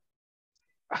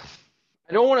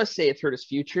 I don't want to say it's hurt his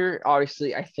future.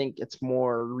 Obviously, I think it's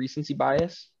more recency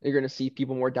bias. You're going to see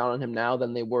people more down on him now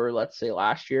than they were, let's say,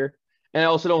 last year. And I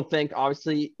also don't think,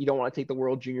 obviously, you don't want to take the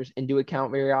World Juniors into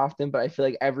account very often, but I feel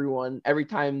like every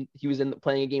time he was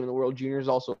playing a game in the World Juniors,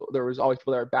 also there was always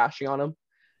people that were bashing on him.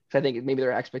 So I think maybe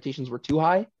their expectations were too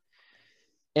high.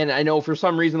 And I know for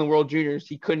some reason the World Juniors,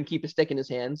 he couldn't keep a stick in his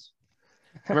hands.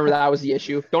 I remember that was the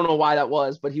issue. Don't know why that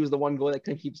was, but he was the one goalie that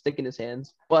couldn't keep a stick in his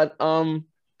hands. But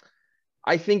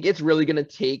I think it's really going to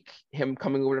take him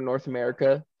coming over to North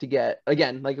America to get,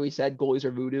 again, like we said, goalies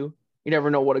are voodoo. You never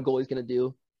know what a goalie's going to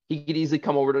do. He could easily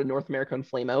come over to North America and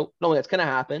flame out. No, that's going to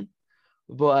happen,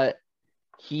 but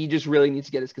he just really needs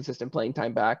to get his consistent playing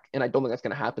time back. And I don't think that's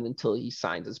going to happen until he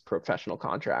signs his professional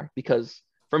contract, because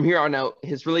from here on out,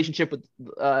 his relationship with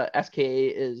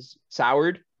SKA is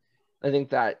soured. I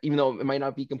think that even though it might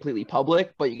not be completely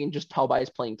public, but you can just tell by his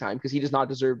playing time, because he does not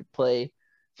deserve to play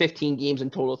 15 games in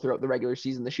total throughout the regular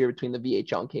season this year between the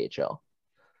VHL and KHL.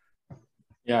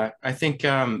 Yeah, I think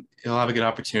he'll have a good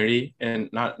opportunity, and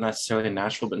not necessarily in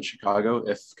Nashville, but in Chicago,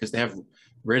 because they have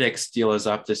Riddick's deal is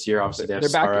up this year. Obviously, they have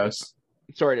Saros.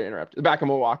 Sorry to interrupt. They're back in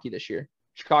Milwaukee this year.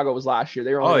 Chicago was last year.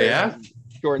 They were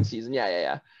Jordan season.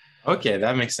 Yeah. Okay,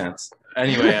 that makes sense.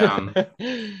 Anyway,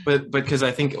 but because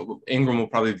I think Ingram will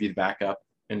probably be the backup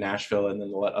in Nashville, and then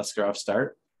they'll let Uskarov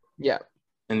start. Yeah.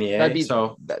 In the A.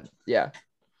 Yeah.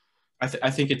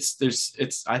 I think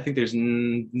there's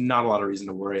not a lot of reason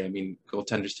to worry. I mean,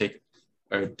 goaltenders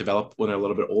develop when they're a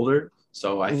little bit older.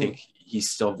 So I think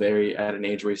he's still at an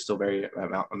age where he's still very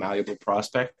a malleable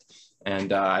prospect.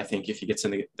 And I think if he gets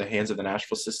in the hands of the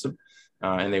Nashville system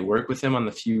and they work with him on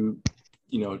the few,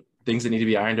 things that need to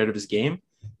be ironed out of his game,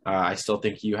 I still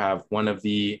think you have one of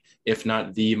the, if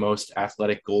not the most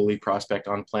athletic goalie prospect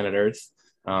on planet Earth,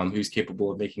 who's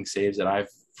capable of making saves that I've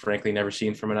frankly never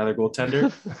seen from another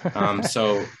goaltender.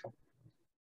 So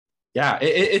yeah,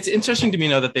 it's interesting to me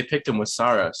now that they picked him with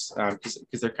Saros,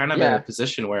 because they're kind of in a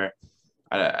position where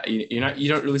you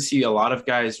don't really see a lot of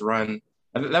guys run.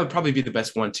 That would probably be the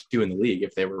best 1-2 in the league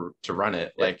if they were to run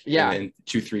it in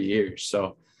 2-3 years.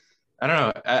 So I don't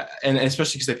know, and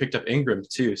especially because they picked up Ingram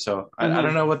too. So I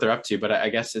don't know what they're up to, but I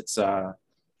guess it's a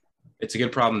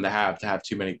good problem to have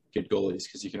too many good goalies,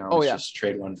 because you can always just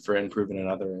trade one for improvement in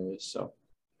other areas. So.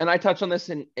 And I touched on this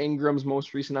in Ingram's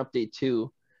most recent update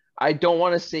too. I don't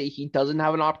want to say he doesn't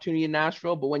have an opportunity in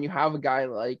Nashville, but when you have a guy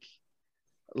like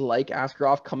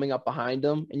Askarov coming up behind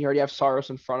him and you already have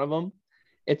Saros in front of him,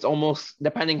 it's almost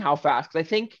depending how fast. Because I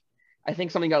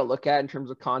think something you got to look at in terms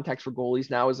of context for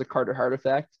goalies now is the Carter Hart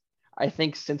effect. I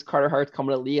think since Carter Hart's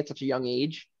coming to the league at such a young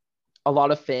age, a lot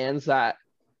of fans that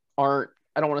aren't,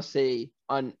 I don't want to say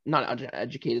not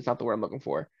uneducated, it's not the word I'm looking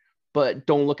for, but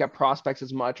don't look at prospects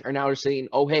as much, are now just saying,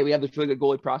 oh, hey, we have this really good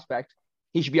goalie prospect,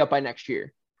 he should be up by next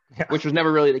year, which was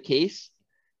never really the case.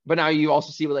 But now you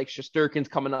also see with like Shesterkin's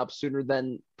coming up sooner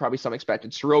than probably some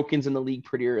expected. Sorokin's in the league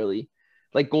pretty early.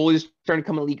 Like goalies starting to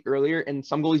come in the league earlier, and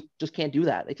some goalies just can't do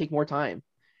that. They take more time.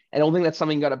 I don't think that's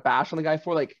something you got to bash on the guy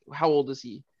for. Like, how old is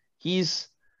he? He's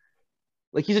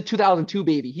a 2002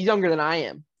 baby. He's younger than I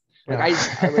am. Like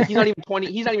he's not even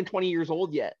 20. He's not even 20 years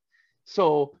old yet.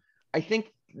 So I think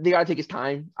they got to take his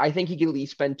time. I think he could at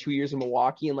least spend 2 years in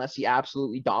Milwaukee unless he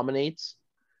absolutely dominates.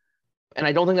 And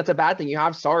I don't think that's a bad thing. You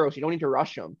have Saros. You don't need to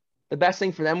rush him. The best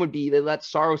thing for them would be they let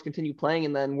Saros continue playing,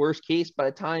 and then worst case, by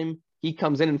the time he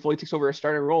comes in and fully takes over a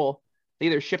starting role, they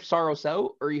either ship Saros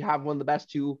out or you have one of the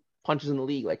best two punches in the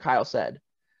league, like Kyle said.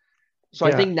 So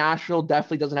I think Nashville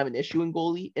definitely doesn't have an issue in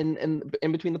goalie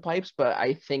in between the pipes, but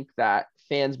I think that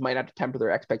fans might have to temper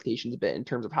their expectations a bit in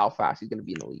terms of how fast he's going to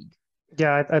be in the league.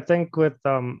 Yeah, I think with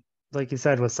like you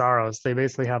said, with Saros, they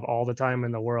basically have all the time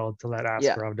in the world to let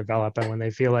Askarov develop, and when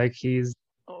they feel like he's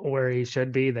where he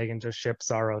should be, they can just ship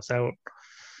Saros out.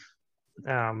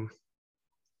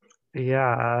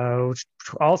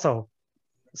 Also,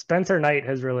 Spencer Knight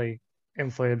has really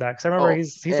inflated that because I remember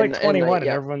he's like 21 and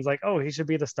everyone's like, oh, he should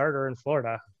be the starter in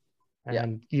Florida.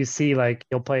 And you see, like,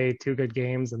 he'll play 2 good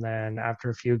games, and then after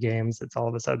a few games, it's all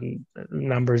of a sudden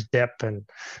numbers dip, and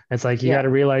it's like you got to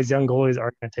realize young goalies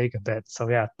are going to take a bit. So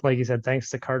yeah, like you said,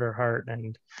 thanks to Carter Hart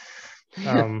and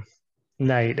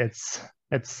Knight, it's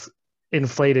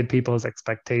inflated people's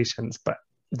expectations, but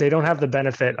they don't have the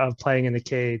benefit of playing in the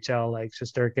KHL like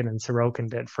Shesterkin and Sorokin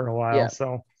did for a while.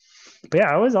 So, but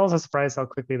yeah, I was also surprised how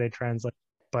quickly they translate,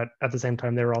 but at the same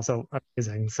time, they were also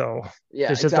amazing. So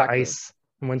it's just the ice.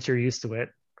 And once you're used to it,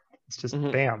 it's just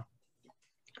bam.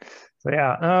 So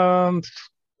yeah,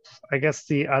 I guess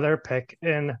the other pick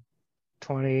in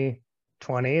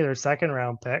 2020, their second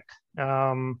round pick,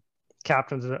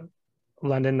 captain of the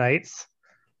London Knights,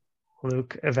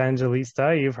 Luke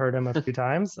Evangelista. You've heard him a few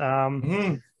times.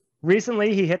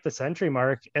 Recently, he hit the century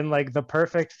mark in like the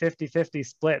perfect 50-50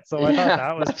 split. So I thought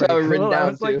that was pretty cool. I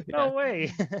was like, no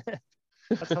way.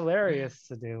 That's hilarious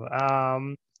to do.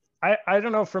 I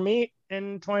don't know. For me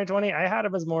in 2020, I had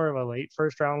him as more of a late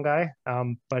first round guy,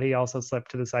 but he also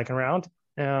slipped to the second round.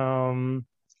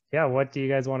 What do you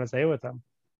guys want to say with him?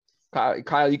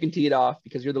 Kyle, you can tee it off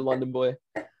because you're the London boy.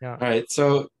 Yeah. All right.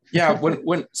 So yeah,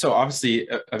 so obviously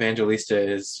Evangelista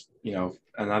is,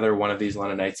 another one of these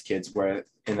London Knights kids where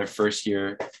in their first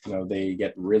year, they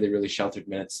get really, really sheltered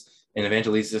minutes. In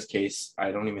Evangelista's case,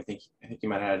 I think he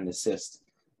might have had an assist.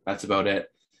 That's about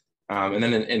it. And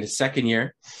then in his second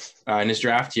year, in his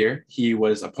draft year, he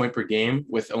was a point per game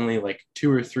with only like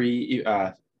 2 or 3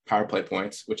 power play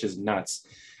points, which is nuts.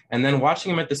 And then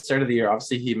watching him at the start of the year,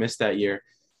 obviously he missed that year.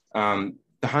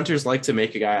 The Hunters like to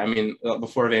make a guy. I mean,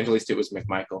 before Evangelista, it was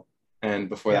McMichael. And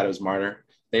before that, it was Marner.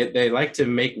 They like to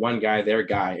make one guy their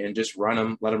guy and just run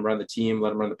him, let him run the team,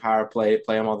 let him run the power play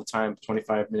him all the time,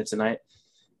 25 minutes a night.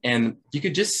 And you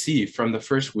could just see from the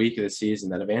first week of the season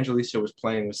that Evangelista was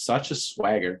playing with such a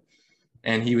swagger.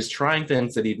 And he was trying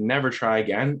things that he'd never try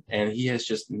again. And he has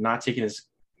just not taken his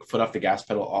foot off the gas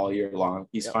pedal all year long.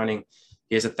 He's finding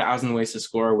he has 1,000 ways to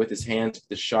score with his hands,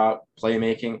 the shot,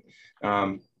 playmaking.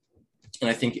 And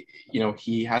I think,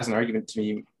 he has an argument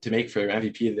to make for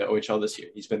MVP of the OHL this year.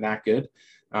 He's been that good.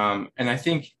 And I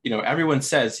think, everyone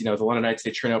says, the London Knights, they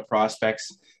churn out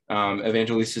prospects.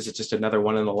 Evangelista is just another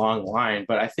one in the long line.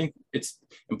 But I think it's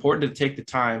important to take the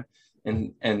time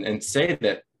and say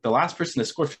that the last person to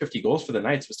score 50 goals for the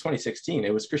Knights was 2016.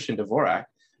 It was Christian Dvorak.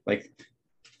 Like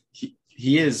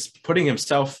he is putting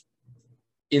himself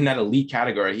in that elite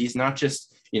category. He's not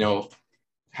just,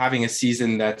 having a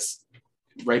season that's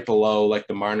right below like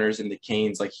the Marners and the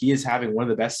Canes. Like he is having one of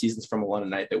the best seasons from a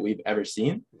London Knight that we've ever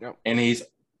seen. Yep. And he's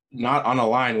not on a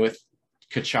line with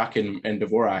Tkachuk and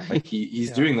Dvorak. Like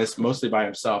he's doing this mostly by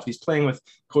himself. He's playing with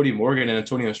Cody Morgan and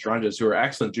Antonio Stranges, who are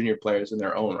excellent junior players in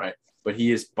their own right. But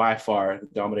he is by far the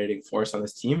dominating force on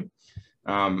this team.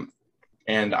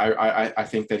 And I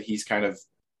think that he's kind of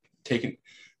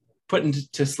putting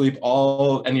to sleep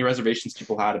any reservations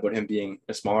people had about him being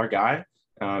a smaller guy,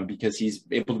 because he's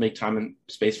able to make time and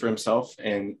space for himself.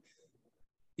 And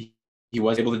he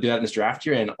was able to do that in his draft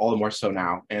year, and all the more so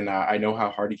now. And I know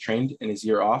how hard he trained in his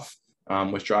year off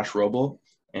with Josh Roble,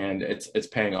 and it's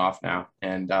paying off now.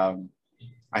 And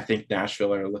I think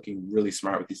Nashville are looking really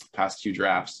smart with these past 2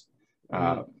 drafts.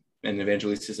 And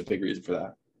Evangelista is a big reason for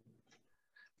that.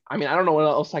 I mean, I don't know what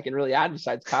else I can really add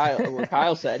besides what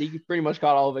Kyle said. He pretty much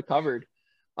got all of it covered.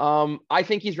 I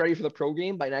think he's ready for the pro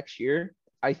game by next year.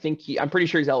 I'm pretty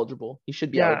sure he's eligible. He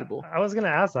should be eligible. I was going to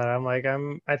ask that.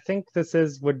 I think this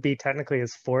would be technically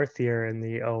his 4th year in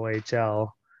the OHL.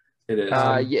 It is.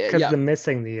 Because the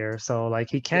missing the year. So like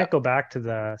he can't go back to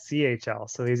the CHL.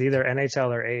 So he's either NHL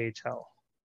or AHL.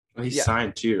 Well, he's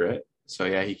signed too, right? So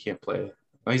yeah, he can't play.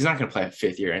 Well, he's not going to play a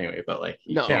 5th year anyway, but like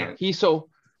he can't.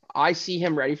 I see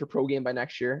him ready for pro game by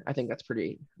next year. I think that's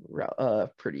pretty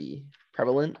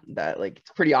prevalent. That like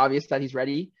it's pretty obvious that he's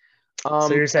ready.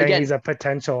 So you're saying he's a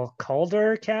potential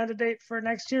Calder candidate for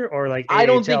next year, or like AHL I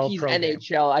don't think he's pro NHL.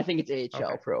 Game? I think it's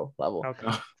AHL pro level.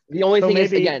 Okay. The only thing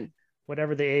is again,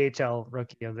 whatever the AHL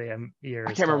rookie of the year.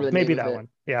 I can't remember the name of it. One.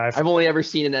 Yeah, I've only ever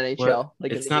seen an NHL. Well,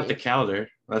 it's not the Calder.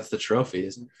 That's the trophy,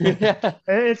 isn't it?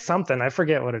 It's something. I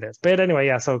forget what it is. But anyway,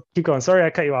 yeah. So keep going. Sorry, I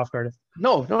cut you off, Curtis.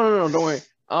 No. Don't worry.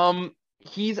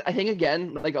 He's, I think,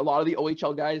 again, like a lot of the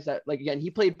OHL guys that, like, again,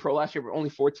 he played pro last year, but only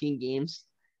 14 games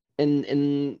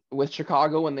with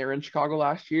Chicago when they were in Chicago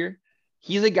last year.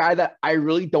 He's a guy that I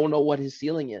really don't know what his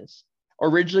ceiling is.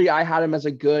 Originally, I had him as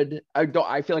I feel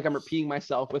like I'm repeating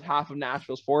myself with half of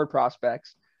Nashville's forward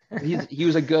prospects. He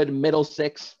was a good middle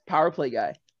 6 power play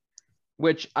guy.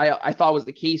 which I thought was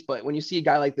the case. But when you see a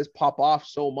guy like this pop off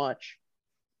so much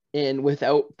and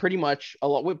without pretty much a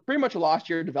lost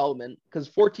year of development, because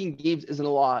 14 games isn't a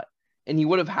lot, and he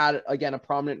would have had, again, a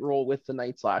prominent role with the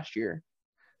Knights last year,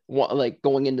 like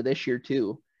going into this year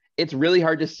too. It's really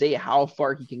hard to say how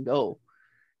far he can go.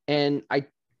 And I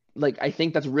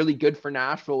think that's really good for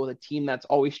Nashville with a team that's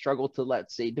always struggled to,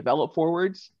 let's say, develop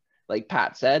forwards. Like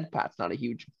Pat said, Pat's not a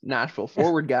huge Nashville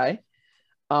forward guy.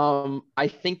 I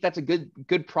think that's a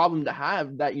good problem to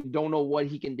have, that you don't know what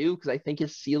he can do, because I think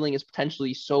his ceiling is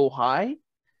potentially so high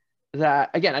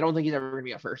that, again, I don't think he's ever going to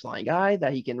be a first line guy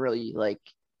that he can really like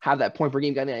have that point per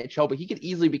game guy in the NHL, but he could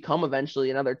easily become eventually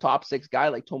another top 6 guy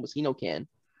like Tomasino can.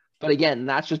 But again,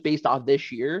 that's just based off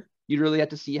this year. You'd really have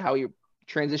to see how he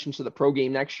transitions to the pro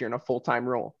game next year in a full-time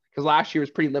role, because last year was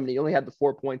pretty limited. He only had the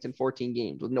 4 points in 14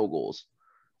 games with no goals.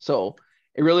 So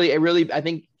it really, I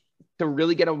think, to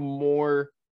really get a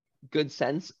more good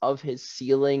sense of his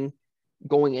ceiling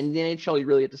going into the NHL, you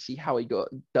really have to see how he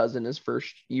does in his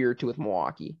first year or two with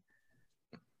Milwaukee.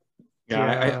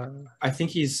 Yeah. I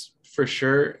think he's for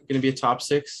sure going to be a top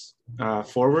 6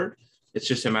 forward. It's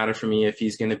just a matter for me if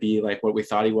he's going to be like what we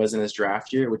thought he was in his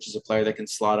draft year, which is a player that can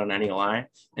slot on any line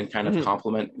and kind of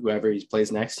complement whoever he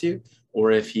plays next to,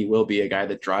 or if he will be a guy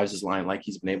that drives his line like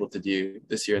he's been able to do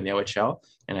this year in the OHL.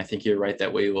 And I think you're right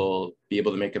that we will be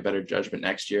able to make a better judgment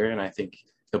next year. And I think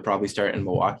he'll probably start in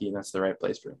Milwaukee, and that's the right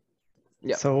place for him.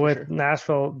 Yeah. So with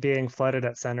Nashville being flooded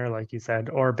at center, like you said,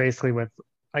 or basically with,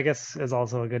 I guess is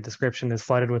also a good description, is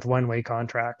flooded with one-way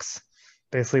contracts.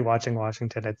 Basically watching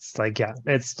Washington, it's like, yeah,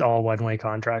 it's all one-way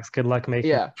contracts. Good luck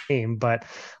making a team, but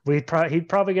he'd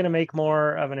probably going to make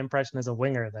more of an impression as a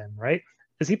winger then, right?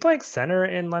 Is he playing center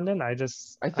in London? I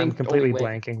think I'm completely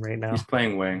blanking right now. He's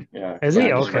playing wing, yeah. Is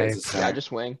he? Okay. Yeah,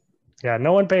 just wing. Yeah,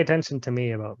 no one pay attention to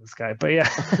me about this guy, but yeah.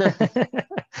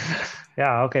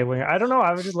 Yeah, okay, winger. I don't know.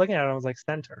 I was just looking at it. I was like,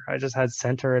 center. I just had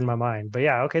center in my mind. But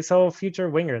yeah, okay, so future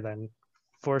winger then,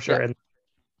 for sure. Yeah.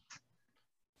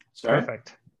 Sorry?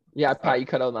 Perfect. Yeah, Pat, you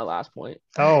cut out on that last point.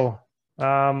 Oh,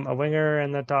 a winger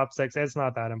in the top 6. It's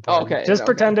not that important. Okay. Just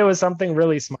pretend it was something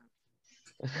really smart.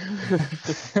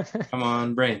 Come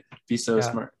on, brain. Be so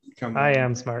smart. Come on. I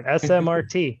am smart.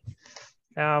 SMRT.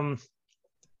 So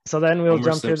then we'll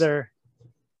jump to their...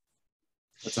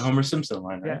 That's a Homer Simpson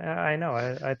line, right? Yeah, I know.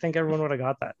 I think everyone would have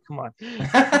got that. Come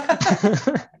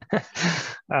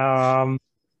on.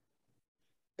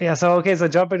 Yeah, so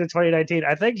jumping to 2019.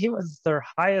 I think he was their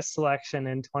highest selection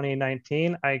in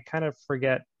 2019. I kind of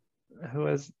forget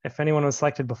if anyone was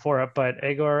selected before it, but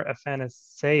Egor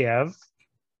Afanaseyev.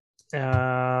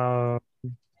 Yeah,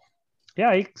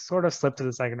 he sort of slipped to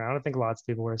the second round. I think lots of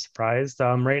people were surprised.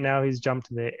 Right now, he's jumped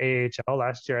to the AHL.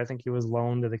 Last year, I think he was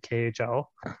loaned to the KHL.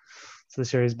 So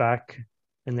this year, he's back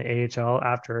in the AHL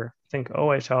after, I think,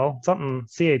 OHL, something,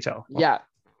 CHL. Yeah.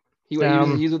 He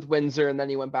was with Windsor, and then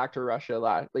he went back to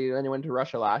Russia. Then he went to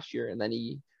Russia last year, and then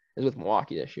he is with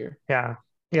Milwaukee this year. Yeah.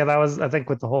 Yeah, that was, I think,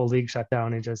 with the whole league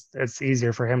shutdown, it's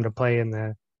easier for him to play in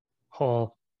the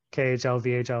whole KHL,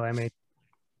 VHL,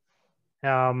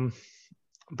 MH.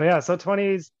 But yeah, so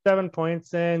 27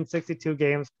 points in 62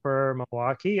 games for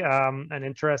Milwaukee. An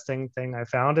interesting thing I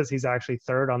found is he's actually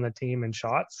 3rd on the team in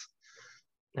shots.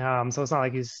 So it's not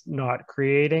like he's not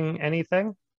creating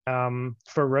anything.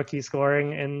 For rookie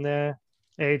scoring in the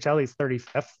AHL, he's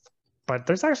 35th. But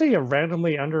there's actually a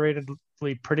randomly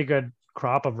underratedly pretty good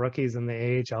crop of rookies in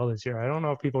the AHL this year. I don't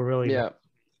know if people really know.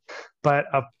 But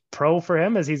a pro for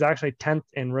him is he's actually 10th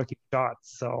in rookie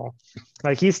shots. So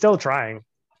like he's still trying.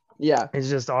 Yeah. It's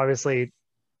just obviously,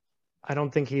 I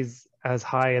don't think he's as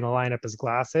high in the lineup as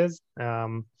Glass is.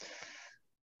 But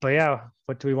yeah,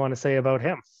 what do we want to say about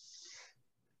him?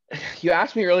 You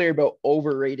asked me earlier about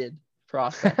overrated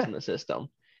prospects in the system.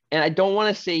 And I don't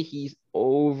want to say he's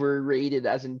overrated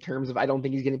as in terms of I don't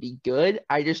think he's going to be good.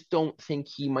 I just don't think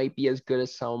he might be as good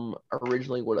as some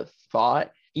originally would have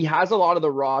thought. He has a lot of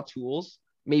the raw tools,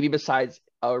 maybe besides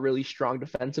a really strong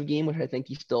defensive game, which I think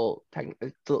he still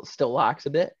lacks a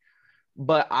bit.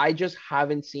 But I just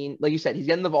haven't seen, like you said, he's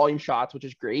getting the volume shots, which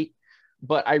is great.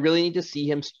 But I really need to see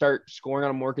him start scoring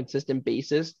on a more consistent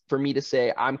basis for me to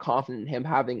say I'm confident in him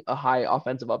having a high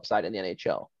offensive upside in the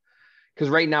NHL. Because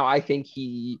right now I think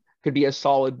he could be a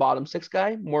solid bottom 6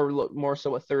 guy, more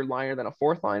so a 3rd liner than a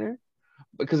 4th liner,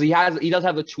 because he does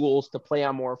have the tools to play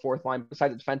on more 4th line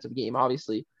besides the defensive game,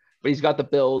 obviously. But he's got the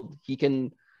build. He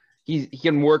can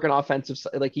work an offensive,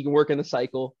 like he can work in the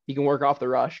cycle. He can work off the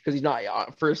rush because he's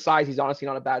not, for his size, he's honestly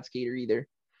not a bad skater either.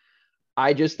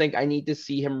 I just think I need to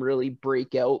see him really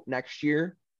break out next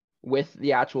year with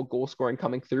the actual goal scoring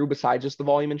coming through besides just the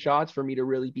volume and shots for me to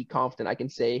really be confident. I can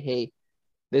say, hey,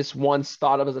 this once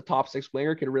thought of as a top 6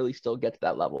 winger could really still get to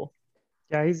that level.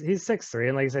 Yeah, he's 6'3",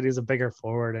 and like I said, he's a bigger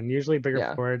forward, and usually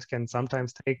bigger forwards can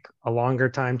sometimes take a longer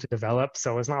time to develop.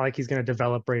 So it's not like he's going to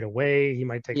develop right away. He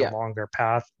might take a longer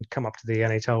path and come up to the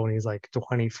NHL when he's like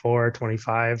 24,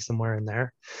 25, somewhere in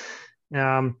there.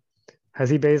 Has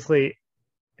he basically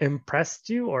impressed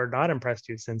you or not impressed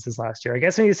you since his last year? I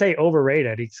guess when you say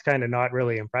overrated, he's kind of not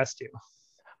really impressed you.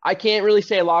 I can't really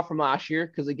say a lot from last year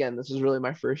because, again, this is really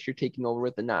my first year taking over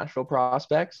with the Nashville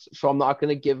prospects. So I'm not going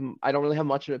to give him – I don't really have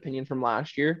much of an opinion from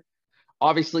last year.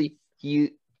 Obviously,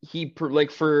 he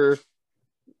like for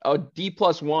a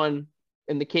D+1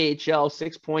 in the KHL,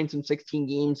 6 points in 16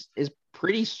 games is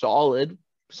pretty solid.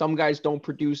 Some guys don't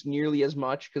produce nearly as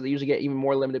much because they usually get even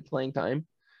more limited playing time.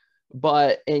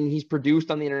 And he's produced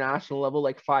on the international level,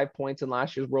 like 5 points in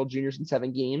last year's World Juniors in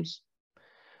 7 games.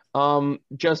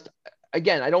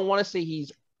 Again, I don't want to say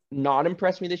he's not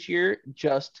impressed me this year,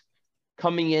 just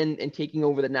coming in and taking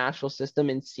over the Nashville system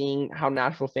and seeing how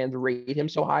Nashville fans rate him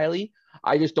so highly.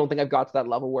 I just don't think I've got to that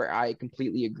level where I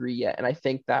completely agree yet. And I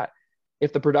think that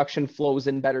if the production flows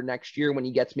in better next year when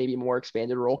he gets maybe a more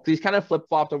expanded role, because he's kind of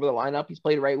flip-flopped over the lineup. He's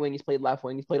played right wing, he's played left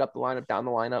wing, he's played up the lineup, down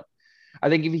the lineup. I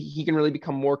think if he can really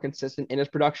become more consistent in his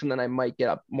production, then I might get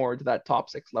up more to that top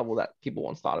 6 level that people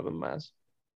once thought of him as.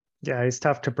 Yeah, he's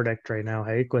tough to predict right now,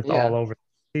 Hake, with all over.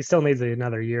 He still needs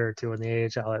another year or two in the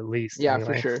AHL at least. Yeah,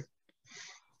 anyway. For sure.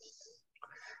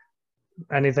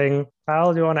 Anything,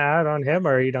 Kyle, do you want to add on him,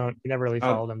 or you never really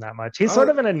followed him that much? He's sort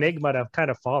of an enigma to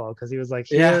kind of follow because he was like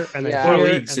here and then 4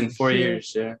 leagues in 4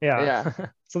 years. Yeah.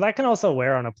 So that can also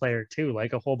wear on a player too,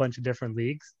 like a whole bunch of different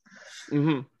leagues.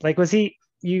 Mm-hmm. Like,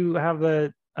 you have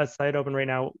a site open right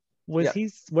now.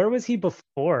 Where was he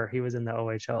before he was in the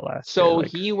OHL last year? So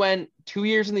he went 2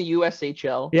 years in the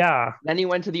USHL. Yeah. Then he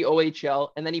went to the OHL,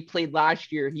 and then he played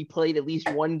last year. He played at least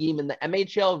 1 game in the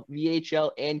MHL,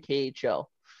 VHL, and KHL.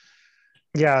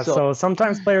 Yeah. So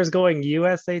sometimes players going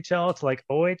USHL to like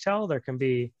OHL, there can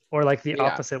be, or like the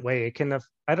opposite way. It can,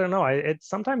 I don't know. It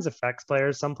sometimes affects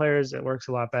players. Some players it works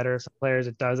a lot better. Some players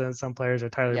it doesn't. Some players are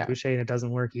Tyler Boucher and it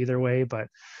doesn't work either way. But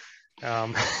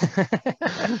I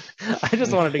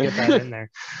just wanted to get that in there.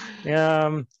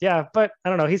 But I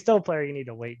don't know. He's still a player you need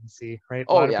to wait and see, right?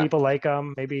 A lot of people like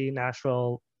him. Maybe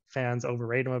Nashville fans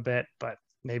overrate him a bit, but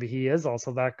maybe he is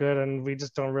also that good and we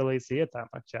just don't really see it that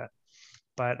much yet.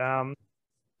 But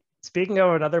speaking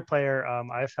of another player,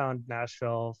 I found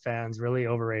Nashville fans really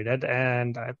overrated,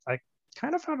 and I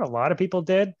kind of found a lot of people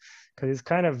did because he's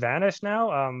kind of vanished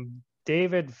now.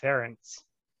 David Ferentz.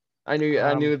 I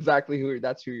knew exactly who you're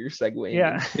segueing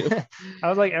into. I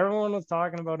was like, everyone was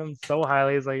talking about him so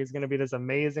highly. It's like he's going to be this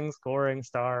amazing scoring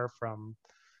star from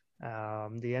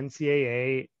the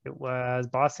NCAA. It was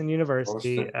Boston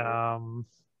University.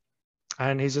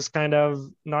 And he's just kind of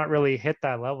not really hit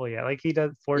that level yet. Like he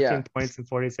does 14 points in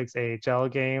 46 AHL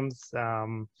games.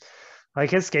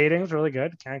 Like his skating is really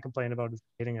good. Can't complain about his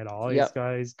skating at all.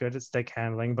 He's good at stick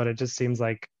handling, but it just seems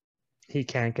like he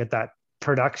can't get that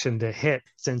production to hit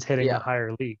since hitting the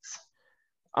higher leagues.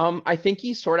 I think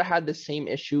he sort of had the same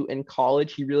issue in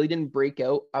college. He really didn't break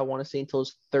out, I want to say, until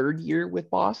his 3rd year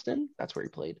with Boston. That's where he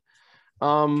played.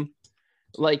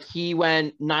 Like he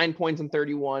went 9 points in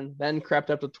 31, then crept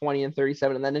up to 20 and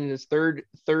 37, and then in his third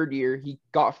year he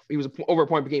was over a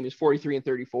point per game. He was 43 and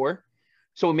 34.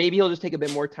 So maybe he'll just take a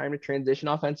bit more time to transition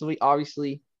offensively.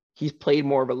 Obviously, he's played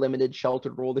more of a limited,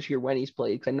 sheltered role this year when he's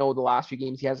played. Because I know the last few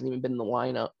games he hasn't even been in the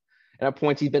lineup. And at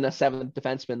points, he's been a 7th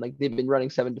defenseman. Like they've been running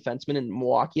 7 defensemen in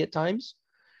Milwaukee at times.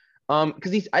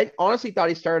 Because I honestly thought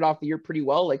he started off the year pretty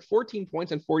well. Like 14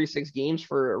 points in 46 games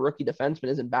for a rookie defenseman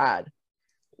isn't bad.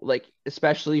 Like,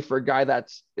 especially for a guy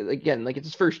that's, again, like it's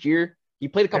his first year. He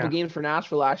played a couple games for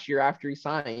Nashville last year after he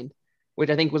signed,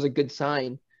 which I think was a good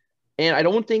sign. And I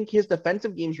don't think his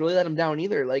defensive games really let him down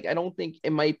either. Like, I don't think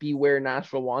it might be where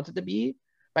Nashville wants it to be,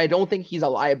 but I don't think he's a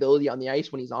liability on the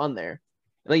ice when he's on there.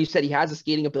 And like you said, he has a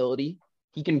skating ability.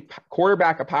 He can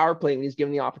quarterback a power play when he's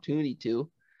given the opportunity to.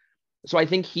 So I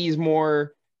think he's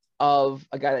more of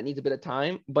a guy that needs a bit of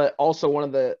time, but also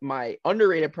one of my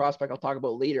underrated prospect I'll talk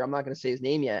about later. I'm not going to say his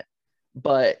name yet,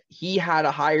 but he had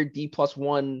a higher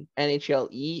D+1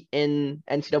 NHLE in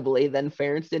NCAA than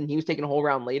Ferentz did, and he was taken a whole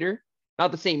round later.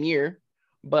 Not the same year,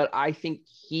 but I think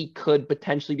he could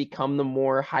potentially become the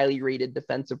more highly rated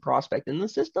defensive prospect in the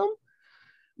system.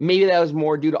 Maybe that was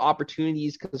more due to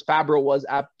opportunities because Fabro was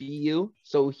at BU,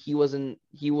 so he wasn't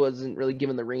really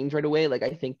given the range right away like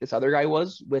I think this other guy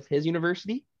was with his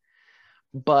university.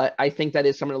 But I think that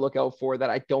is something to look out for that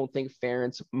I don't think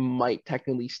Ferentz might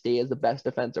technically stay as the best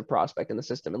defensive prospect in the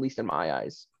system, at least in my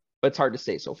eyes. But it's hard to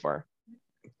say so far.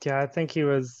 Yeah, I think he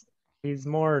was he's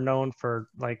more known for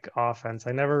like offense.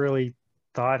 I never really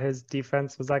thought his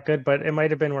defense was that good, but it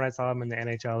might have been when I saw him in the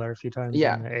NHL or a few times in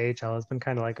the AHL. It's been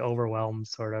kind of like overwhelmed,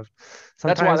 sort of.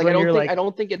 Sometimes that's why, like, when I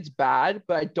don't think it's bad,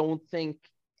 but I don't think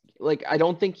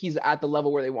he's at the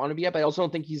level where they want to be at. But I also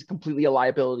don't think he's completely a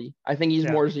liability. I think he's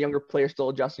more as a younger player still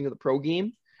adjusting to the pro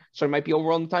game, so it might be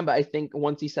overwhelmed the time. But I think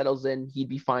once he settles in, he'd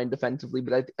be fine defensively.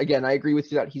 But I agree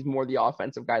with you that he's more the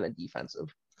offensive guy than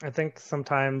defensive. I think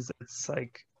sometimes it's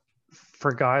like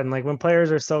forgotten, like when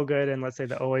players are so good in, let's say,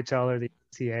 the OHL or the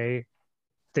NCAA,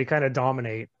 they kind of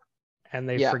dominate and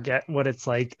they forget what it's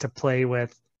like to play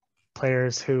with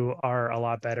players who are a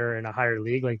lot better in a higher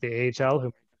league like the AHL, who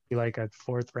might be like a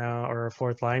fourth round or a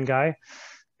fourth line guy,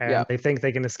 and they think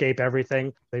they can escape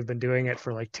everything. They've been doing it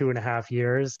for like 2.5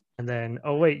 years, and then,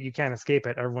 oh wait, you can't escape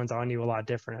it, everyone's on you a lot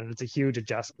different, and it's a huge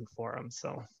adjustment for them.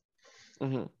 So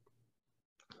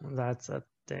that's a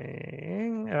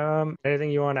thing.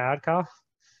 Anything you want to add, Kyle?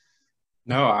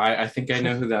 No, I think I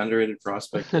know who the underrated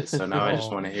prospect is, so now I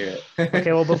just want to hear it.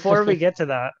 Okay, well, before we get to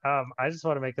that, I just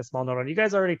want to make a small note on, you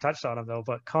guys already touched on him though,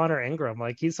 but Connor Ingram,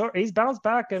 like he's bounced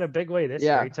back in a big way this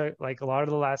year. He took, like, a lot of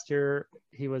the last year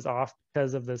he was off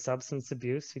because of the substance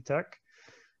abuse he took.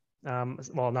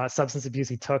 Well, not substance abuse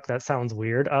he took, that sounds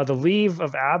weird. The leave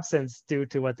of absence due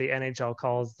to what the NHL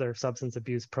calls their substance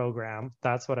abuse program.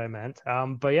 That's what I meant.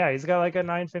 But yeah, he's got like a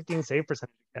 915 save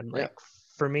percentage again. Like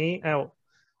for me,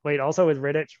 wait, also with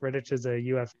Rittich is a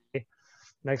UFA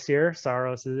next year.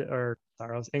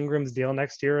 Ingram's deal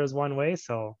next year is one way.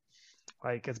 So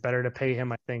like it's better to pay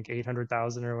him, I think,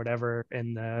 800,000 or whatever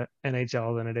in the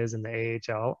NHL than it is in the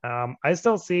AHL. I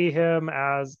still see him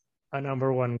as a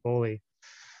number one goalie.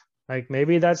 Like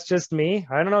maybe that's just me.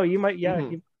 I don't know. You might,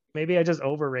 maybe I just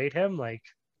overrate him. Like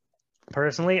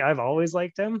personally, I've always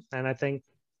liked him, and I think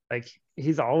like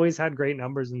he's always had great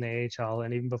numbers in the AHL,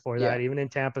 and even before that, even in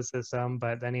Tampa system.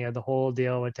 But then he had the whole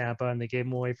deal with Tampa, and they gave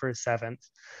him away for his 7th.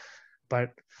 But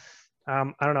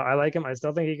I don't know. I like him. I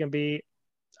still think he can be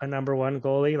a number one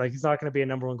goalie. Like he's not going to be a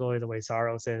number one goalie the way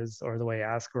Saros is, or the way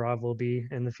Askarov will be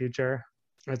in the future.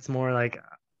 It's more like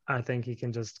I think he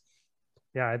can just,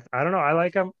 I don't know. I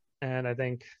like him. And I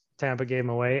think Tampa gave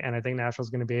him away, and I think Nashville's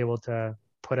going to be able to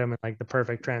put him in like the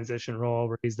perfect transition role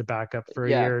where he's the backup for a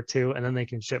year or two, and then they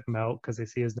can ship him out because they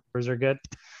see his numbers are good.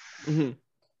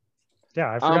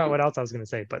 Yeah, I forgot what else I was going to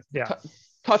say, but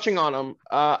touching on him,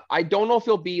 I don't know if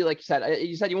he'll be, like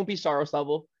you said he won't be Saros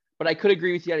level, but I could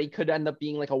agree with you that he could end up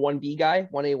being like a 1B guy,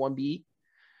 1A, 1B.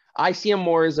 I see him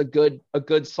more as a good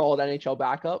solid NHL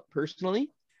backup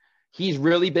personally. He's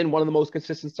really been one of the most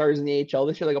consistent starters in the AHL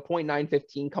this year, like a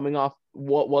 .915 coming off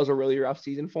what was a really rough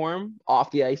season for him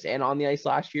off the ice and on the ice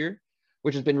last year,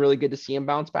 which has been really good to see him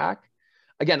bounce back.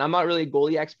 Again, I'm not really a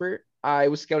goalie expert. I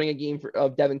was scouting a game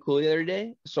of Devin Cooley the other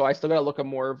day, so I still got to look at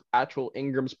more of actual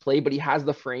Ingram's play, but he has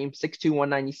the frame. 6'2",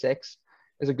 196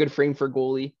 is a good frame for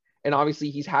goalie. And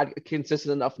obviously he's had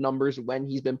consistent enough numbers when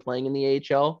he's been playing in the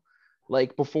AHL.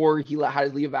 Like before he had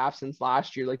his leave of absence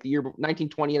last year, like the year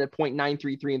 1920, and at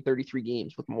 .933 in 33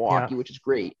 games with Milwaukee, which is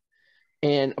great.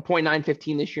 And a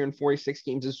 .915 this year in 46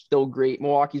 games is still great.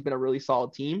 Milwaukee's been a really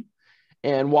solid team.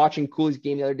 And watching Cooley's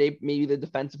game the other day, maybe the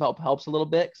defensive help helps a little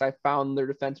bit because I found their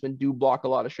defensemen do block a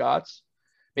lot of shots.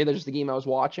 Maybe that's just the game I was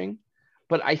watching.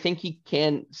 But I think he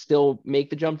can still make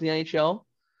the jump to the NHL.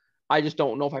 I just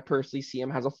don't know if I personally see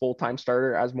him as a full-time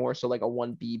starter, as more so like a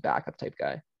 1B backup type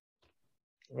guy.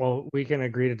 Well, we can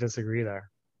agree to disagree there.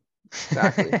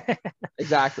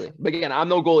 Exactly. But again, I'm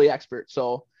no goalie expert,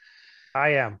 so.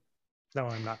 I am. No,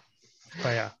 I'm not. But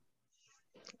yeah,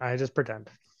 I just pretend.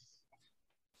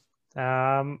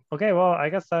 Okay, well, I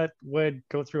guess that would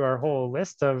go through our whole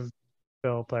list of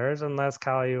Bill players, unless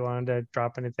Kyle, you wanted to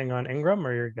drop anything on Ingram,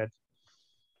 or you're good.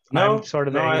 No, I'm sort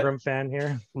of the Ingram fan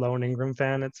here, lone Ingram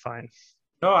fan. It's fine.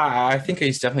 No, I think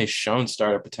he's definitely shown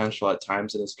startup potential at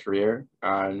times in his career,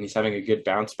 and he's having a good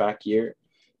bounce back year.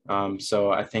 So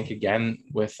I think again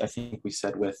I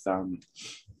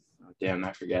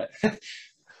forget.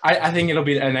 I think it'll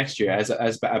be next year as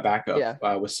a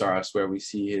backup with Saros, where we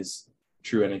see his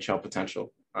true NHL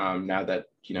potential. Now that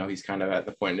he's kind of at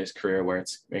the point in his career where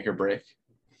it's make or break.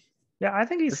 Yeah, I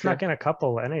think he's snuck in a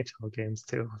couple NHL games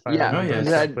too.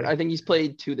 I think he's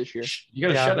played 2 this year.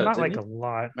 You got a shutout, not like a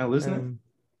lot. Am I losing it?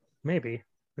 Maybe.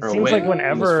 It seems like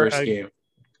whenever first game.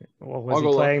 Well, was he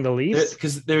playing the Leafs?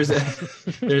 Because there's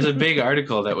a big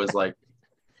article that was like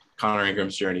Connor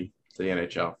Ingram's journey to the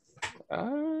NHL.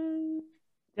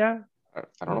 Yeah.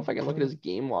 I don't know if I can look at his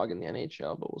game log in the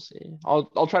NHL, but we'll see.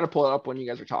 I'll try to pull it up when you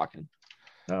guys are talking.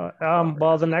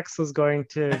 Well, the next was going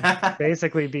to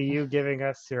basically be you giving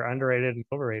us your underrated and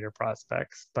overrated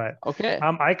prospects, but okay.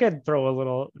 I could throw a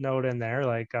little note in there,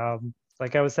 like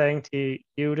I was saying to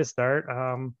you to start,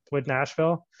 with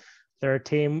Nashville. They're a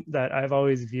team that I've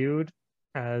always viewed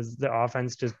as the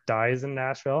offense just dies in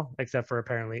Nashville, except for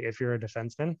apparently if you're a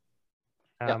defenseman.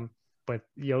 But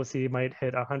Yossi might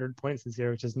hit 100 points this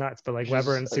year, which is nuts. But like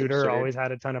Weber and Suter always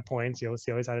had a ton of points. Yossi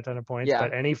always had a ton of points. Yeah.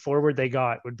 But any forward they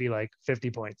got would be like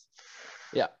 50 points.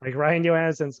 Yeah. Like Ryan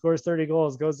Johansson scores 30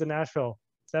 goals, goes to Nashville,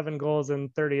 7 goals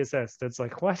and 30 assists. It's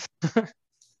like, what? That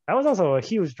was also a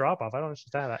huge drop off. I don't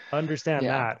understand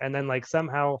that. And then like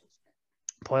somehow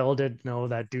Poyle did know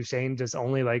that Duchesne just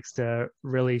only likes to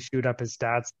really shoot up his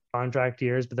stats contract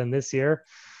years. But then this year,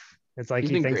 it's like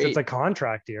he thinks it's a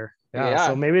contract year. Yeah.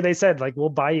 So maybe they said, like, we'll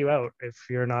buy you out if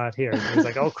you're not here. And he's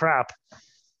like, oh, crap.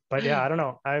 But yeah, I don't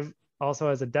know. I've also,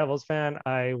 as a Devils fan,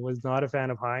 I was not a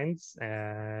fan of Hines.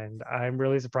 And I'm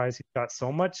really surprised he got so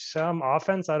much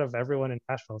offense out of everyone in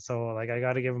Nashville. So, like, I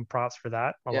got to give him props for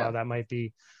that. Although that might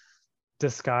be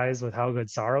disguised with how good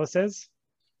Saros is.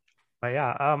 But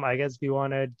yeah, I guess if you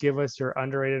want to give us your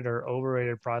underrated or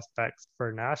overrated prospects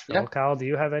for Nashville, Kyle, do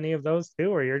you have any of those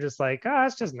too? Or you're just like,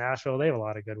 it's just Nashville. They have a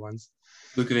lot of good ones.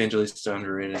 Luke Evangelista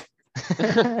underrated.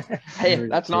 Hey,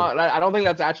 that's not, I don't think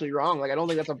that's actually wrong. Like, I don't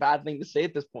think that's a bad thing to say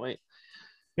at this point.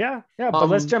 Yeah. But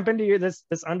let's jump into this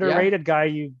underrated guy.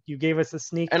 You gave us a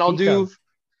sneak and I'll do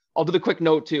the quick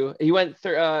note too. He went,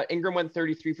 Ingram went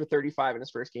 33 for 35 in his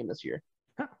first game this year.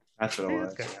 Huh. That's what it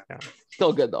was. Good. Yeah.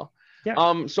 Still good though.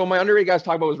 Yeah. So my underrated guys to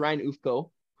talk about was Ryan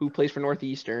Ufko, who plays for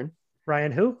Northeastern.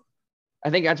 Ryan who? I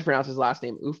think I have to pronounce his last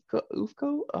name.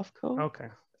 Ufko. Okay.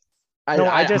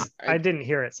 I didn't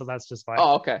hear it, so that's just fine.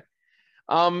 Oh, okay.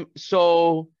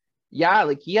 So yeah,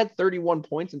 like he had 31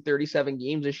 points in 37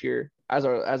 games this year as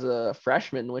a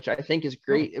freshman, which I think is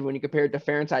great when you compare it to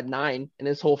Ferentz had 9 in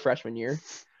his whole freshman year.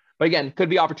 But again, could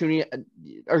be opportunity.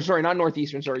 Or sorry, not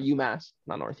Northeastern. Sorry, UMass,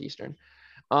 not Northeastern.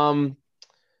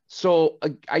 So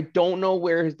I don't know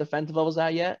where his defensive level's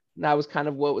at yet. That was kind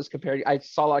of what was compared. I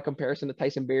saw a lot of comparison to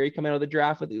Tyson Barrie coming out of the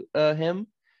draft with him,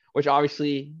 which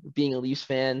obviously being a Leafs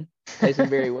fan, Tyson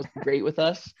Barrie was great with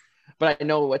us, but I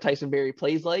know what Tyson Barrie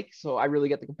plays like. So I really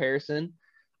get the comparison.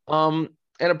 And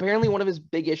apparently one of his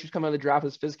big issues coming out of the draft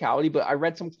is physicality, but I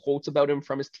read some quotes about him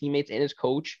from his teammates and his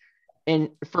coach.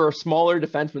 And for a smaller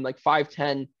defenseman, like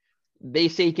 5'10", they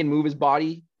say he can move his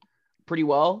body pretty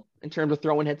well in terms of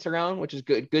throwing hits around, which is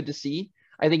good to see.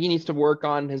 I think he needs to work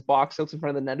on his box outs in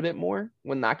front of the net a bit more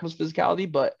when that comes to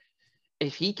physicality. But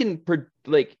if he can,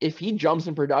 if he jumps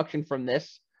in production from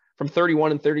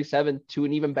 31 and 37 to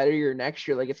an even better year next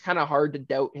year, like it's kind of hard to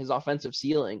doubt his offensive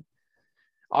ceiling.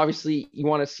 Obviously, you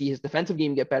want to see his defensive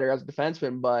game get better as a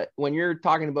defenseman, but when you're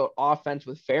talking about offense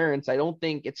with Ferentz, I don't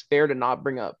think it's fair to not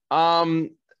bring up.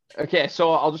 Okay,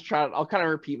 so I'll kind of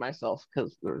repeat myself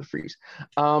because there was a freeze.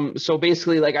 So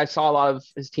basically, like I saw a lot of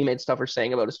his teammates stuff are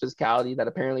saying about his physicality that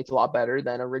apparently it's a lot better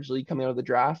than originally coming out of the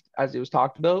draft as it was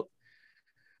talked about.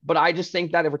 But I just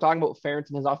think that if we're talking about Ferentz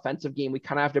and his offensive game, we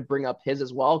kind of have to bring up his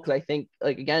as well. Because I think,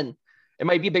 like, again, it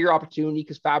might be a bigger opportunity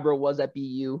because Fabro was at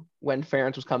BU when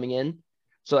Ferentz was coming in.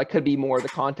 So that could be more of the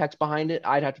context behind it.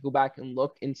 I'd have to go back and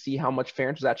look and see how much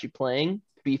Ferentz was actually playing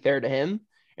to be fair to him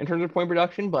in terms of point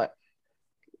production. But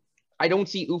I don't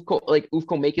see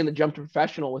Ufko making the jump to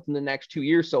professional within the next 2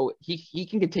 years. So he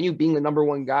can continue being the number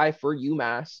one guy for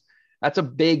UMass. That's a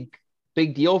big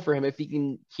deal for him if he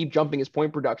can keep jumping his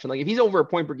point production. Like if he's over a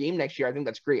point per game next year, I think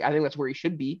that's great. I think that's where he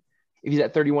should be if he's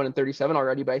at 31 and 37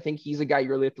 already. But I think he's a guy you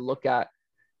really have to look at,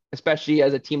 especially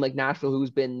as a team like Nashville,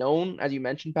 who's been known, as you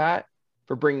mentioned, Pat,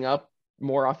 for bringing up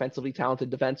more offensively talented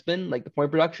defensemen, like the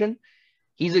point production.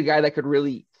 He's a guy that could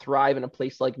really thrive in a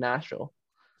place like Nashville.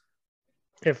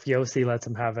 If Yossi lets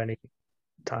him have any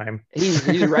time. He's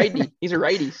a righty. He's a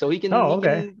righty, so he can. Oh,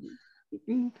 okay.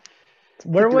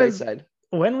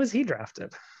 When was he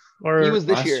drafted? Or he was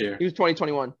this year. He was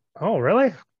 2021. Oh,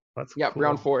 really? That's cool.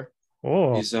 Round 4.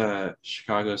 Oh, he's a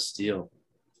Chicago Steel.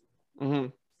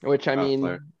 Mm-hmm. Which I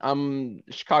mean,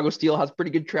 Chicago Steel has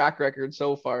pretty good track record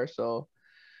so far. So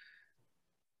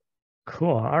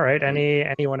cool. All right.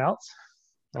 Anyone else?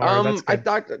 I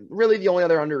thought really the only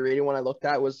other underrated one I looked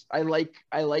at was I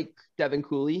like Devin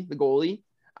Cooley, the goalie.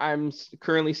 I'm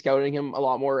currently scouting him a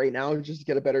lot more right now just to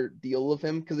get a better deal of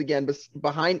him because again,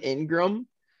 behind Ingram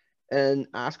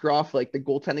and Askarov, like the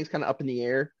goaltending's kind of up in the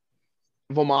air.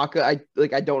 Vomaka,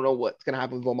 I don't know what's gonna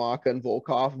happen with Vomaka and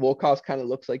Volkov. Volkov kind of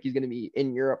looks like he's gonna be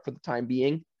in Europe for the time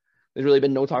being. There's really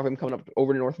been no talk of him coming up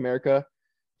over to North America.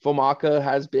 Vomaka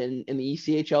has been in the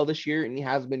ECHL this year and he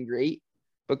has been great.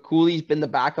 but Cooley's been the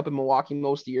backup in Milwaukee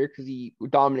most of the year because he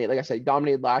dominated. Like I said, he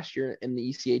dominated last year in the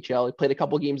ECHL. He played a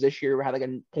couple games this year. We had like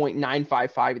a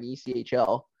 .955 in the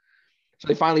ECHL. So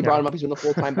they finally brought him up. He's been the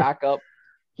full-time backup.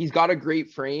 He's got a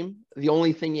great frame. The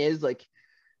only thing is, like,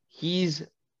 he's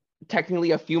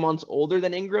technically a few months older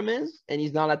than Ingram is, and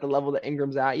he's not at the level that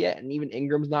Ingram's at yet. And even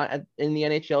Ingram's not in the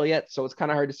NHL yet. So it's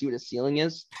kind of hard to see what his ceiling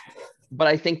is. But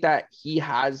I think that he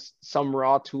has some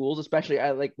raw tools, especially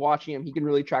I like watching him. He can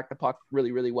really track the puck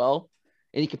really, really well.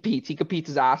 And he competes. He competes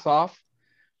his ass off.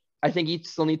 I think he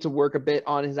still needs to work a bit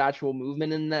on his actual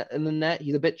movement in the net.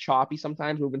 He's a bit choppy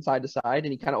sometimes, moving side to side,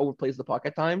 and he kind of overplays the puck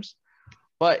at times.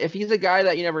 But if he's a guy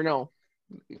that you never know,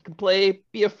 he can play,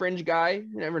 be a fringe guy,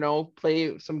 you never know,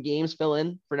 play some games, fill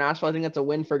in for Nashville. I think that's a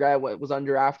win for a guy that was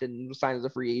undrafted and was signed as a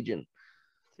free agent.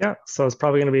 Yeah, so it's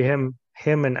probably going to be him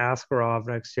and Askarov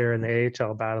next year in the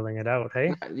AHL battling it out.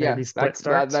 Hey, yeah, maybe split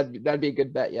starts. That'd be a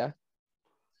good bet. Yeah,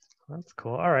 that's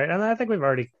cool. All right, and I think we've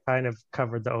already kind of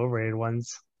covered the overrated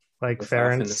ones. Like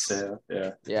Ferentz.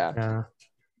 Yeah.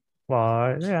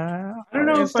 Well, yeah. I don't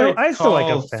know if I still like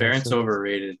Ferentz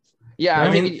overrated. Yeah,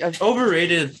 I mean,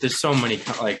 overrated. There's so many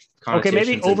like. Okay,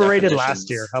 maybe overrated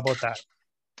last year. How about that?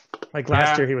 Like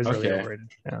last year, he was really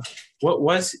overrated. Yeah. What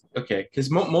was okay? Because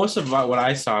most of what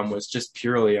I saw him was just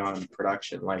purely on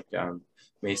production. Like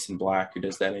Mason Black, who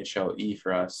does the NHLE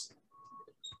for us,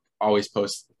 always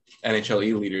posts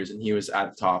NHLE leaders, and he was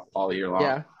at the top all year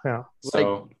long. Yeah.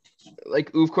 So.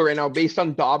 Like Uvko right now, based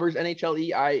on Dobber's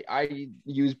NHLE, I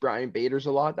use Brian Baders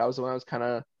a lot. That was the one I was kind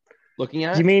of looking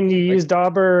at. You mean you use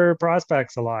Dobber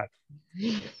prospects a lot?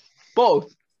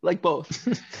 Both. But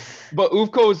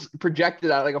Uvko's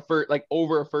projected at like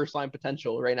over a first line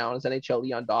potential right now in his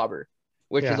NHLE on Dobber,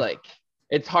 which is like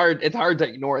it's hard to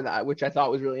ignore that, which I thought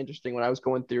was really interesting when I was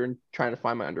going through and trying to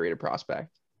find my underrated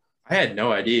prospect. I had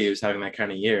no idea he was having that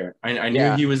kind of year. I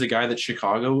knew he was a guy that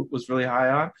Chicago was really high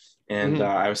on, and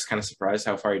I was kind of surprised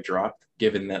how far he dropped,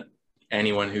 given that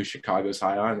anyone who Chicago's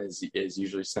high on is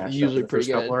usually snatched up in the first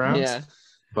couple of rounds. Yeah.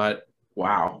 But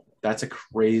wow, that's a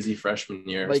crazy freshman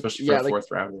year, especially for a fourth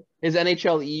rounder. His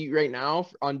NHLE right now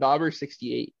on Dobber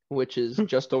 68, which is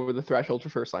just over the threshold for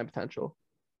first line potential.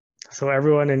 So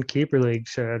everyone in Keeper League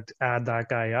should add that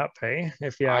guy up, hey?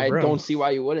 If you have room. Don't see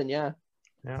why you wouldn't, You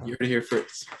heard it here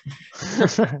first.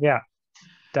 Yeah,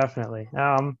 definitely.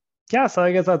 So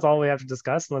I guess that's all we have to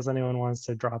discuss, unless anyone wants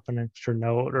to drop an extra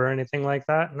note or anything like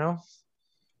that. No?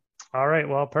 All right,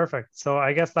 well, perfect. So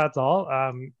I guess that's all.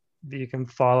 You can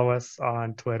follow us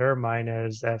on Twitter. Mine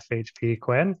is FHP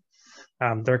Quinn.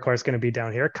 They're, of course, going to be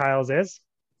down here. Kyle's is?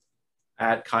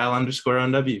 At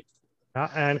Kyle_ONW.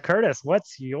 And Curtis,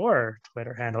 what's your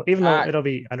Twitter handle? Even though it'll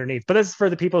be underneath. But this is for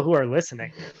the people who are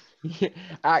listening.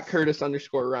 At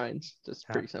Curtis_Rines. Just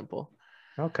pretty simple.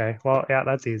 Okay. Well, yeah,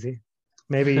 that's easy.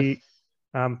 Maybe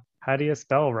how do you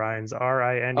spell Rines?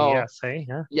 Rines, hey?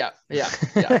 Yeah.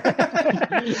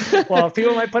 Well,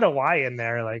 people might put a Y in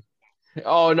there, like.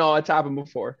 Oh no, it's happened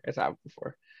before.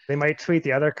 They might tweet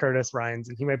the other Curtis Rines,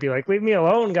 and he might be like, "Leave me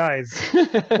alone, guys.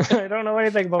 I don't know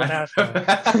anything about Nashville."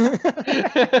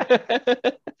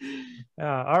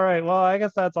 All right. Well, I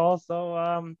guess that's all.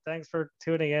 So, thanks for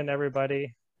tuning in,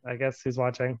 everybody. I guess who's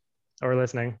watching or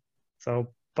listening. So,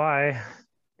 bye.